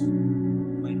cause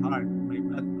my heart, my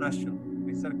blood pressure,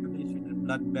 my circulation and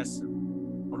blood vessel,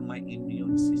 or my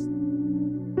immune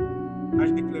system.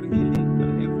 I declare healing for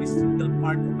every single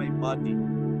part of my body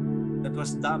that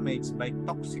was damaged by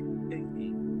toxic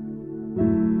thinking.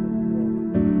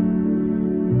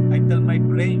 I tell my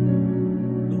brain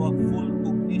to have full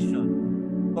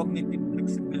cognition, cognitive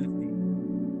flexibility,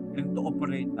 and to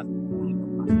operate at full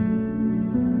capacity.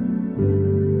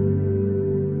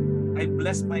 I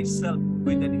bless myself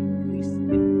with an increase in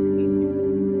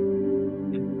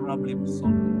creativity and problem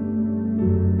solving.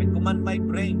 I command my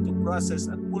brain to process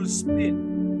at full speed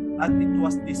as it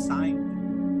was designed.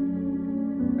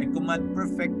 I command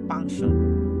perfect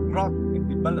function, growth, and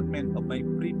development of my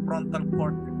prefrontal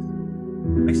cortex,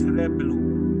 my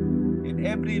cerebellum, and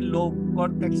every lobe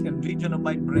cortex and region of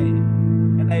my brain.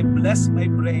 And I bless my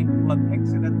brain to have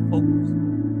excellent focus,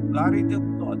 clarity of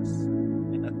thoughts,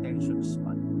 and attention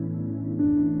span.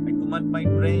 I command my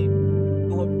brain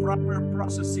to have proper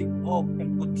processing of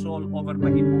and control over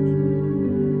my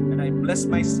emotions. And I bless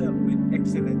myself with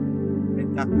excellent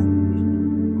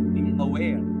metacognition, being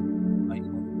aware of my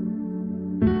own words.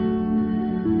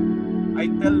 I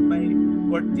tell my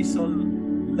cortisol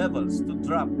levels to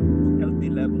drop to healthy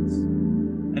levels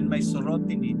and my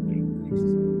serotonin to increase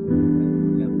to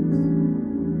healthy levels.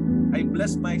 I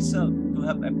bless myself to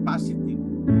have a positive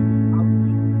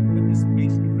outlook that is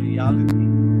based in reality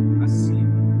as seen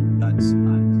through God's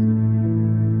eyes.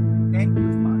 Thank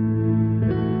you, Father,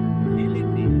 for healing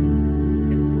me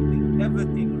and putting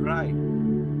everything right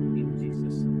in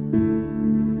Jesus' name.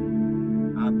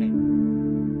 Amen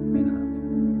and amen.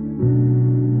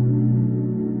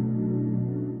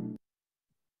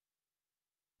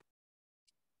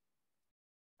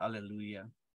 Hallelujah.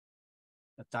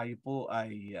 At tayo po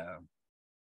ay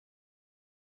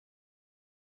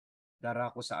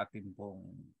darako sa ating pong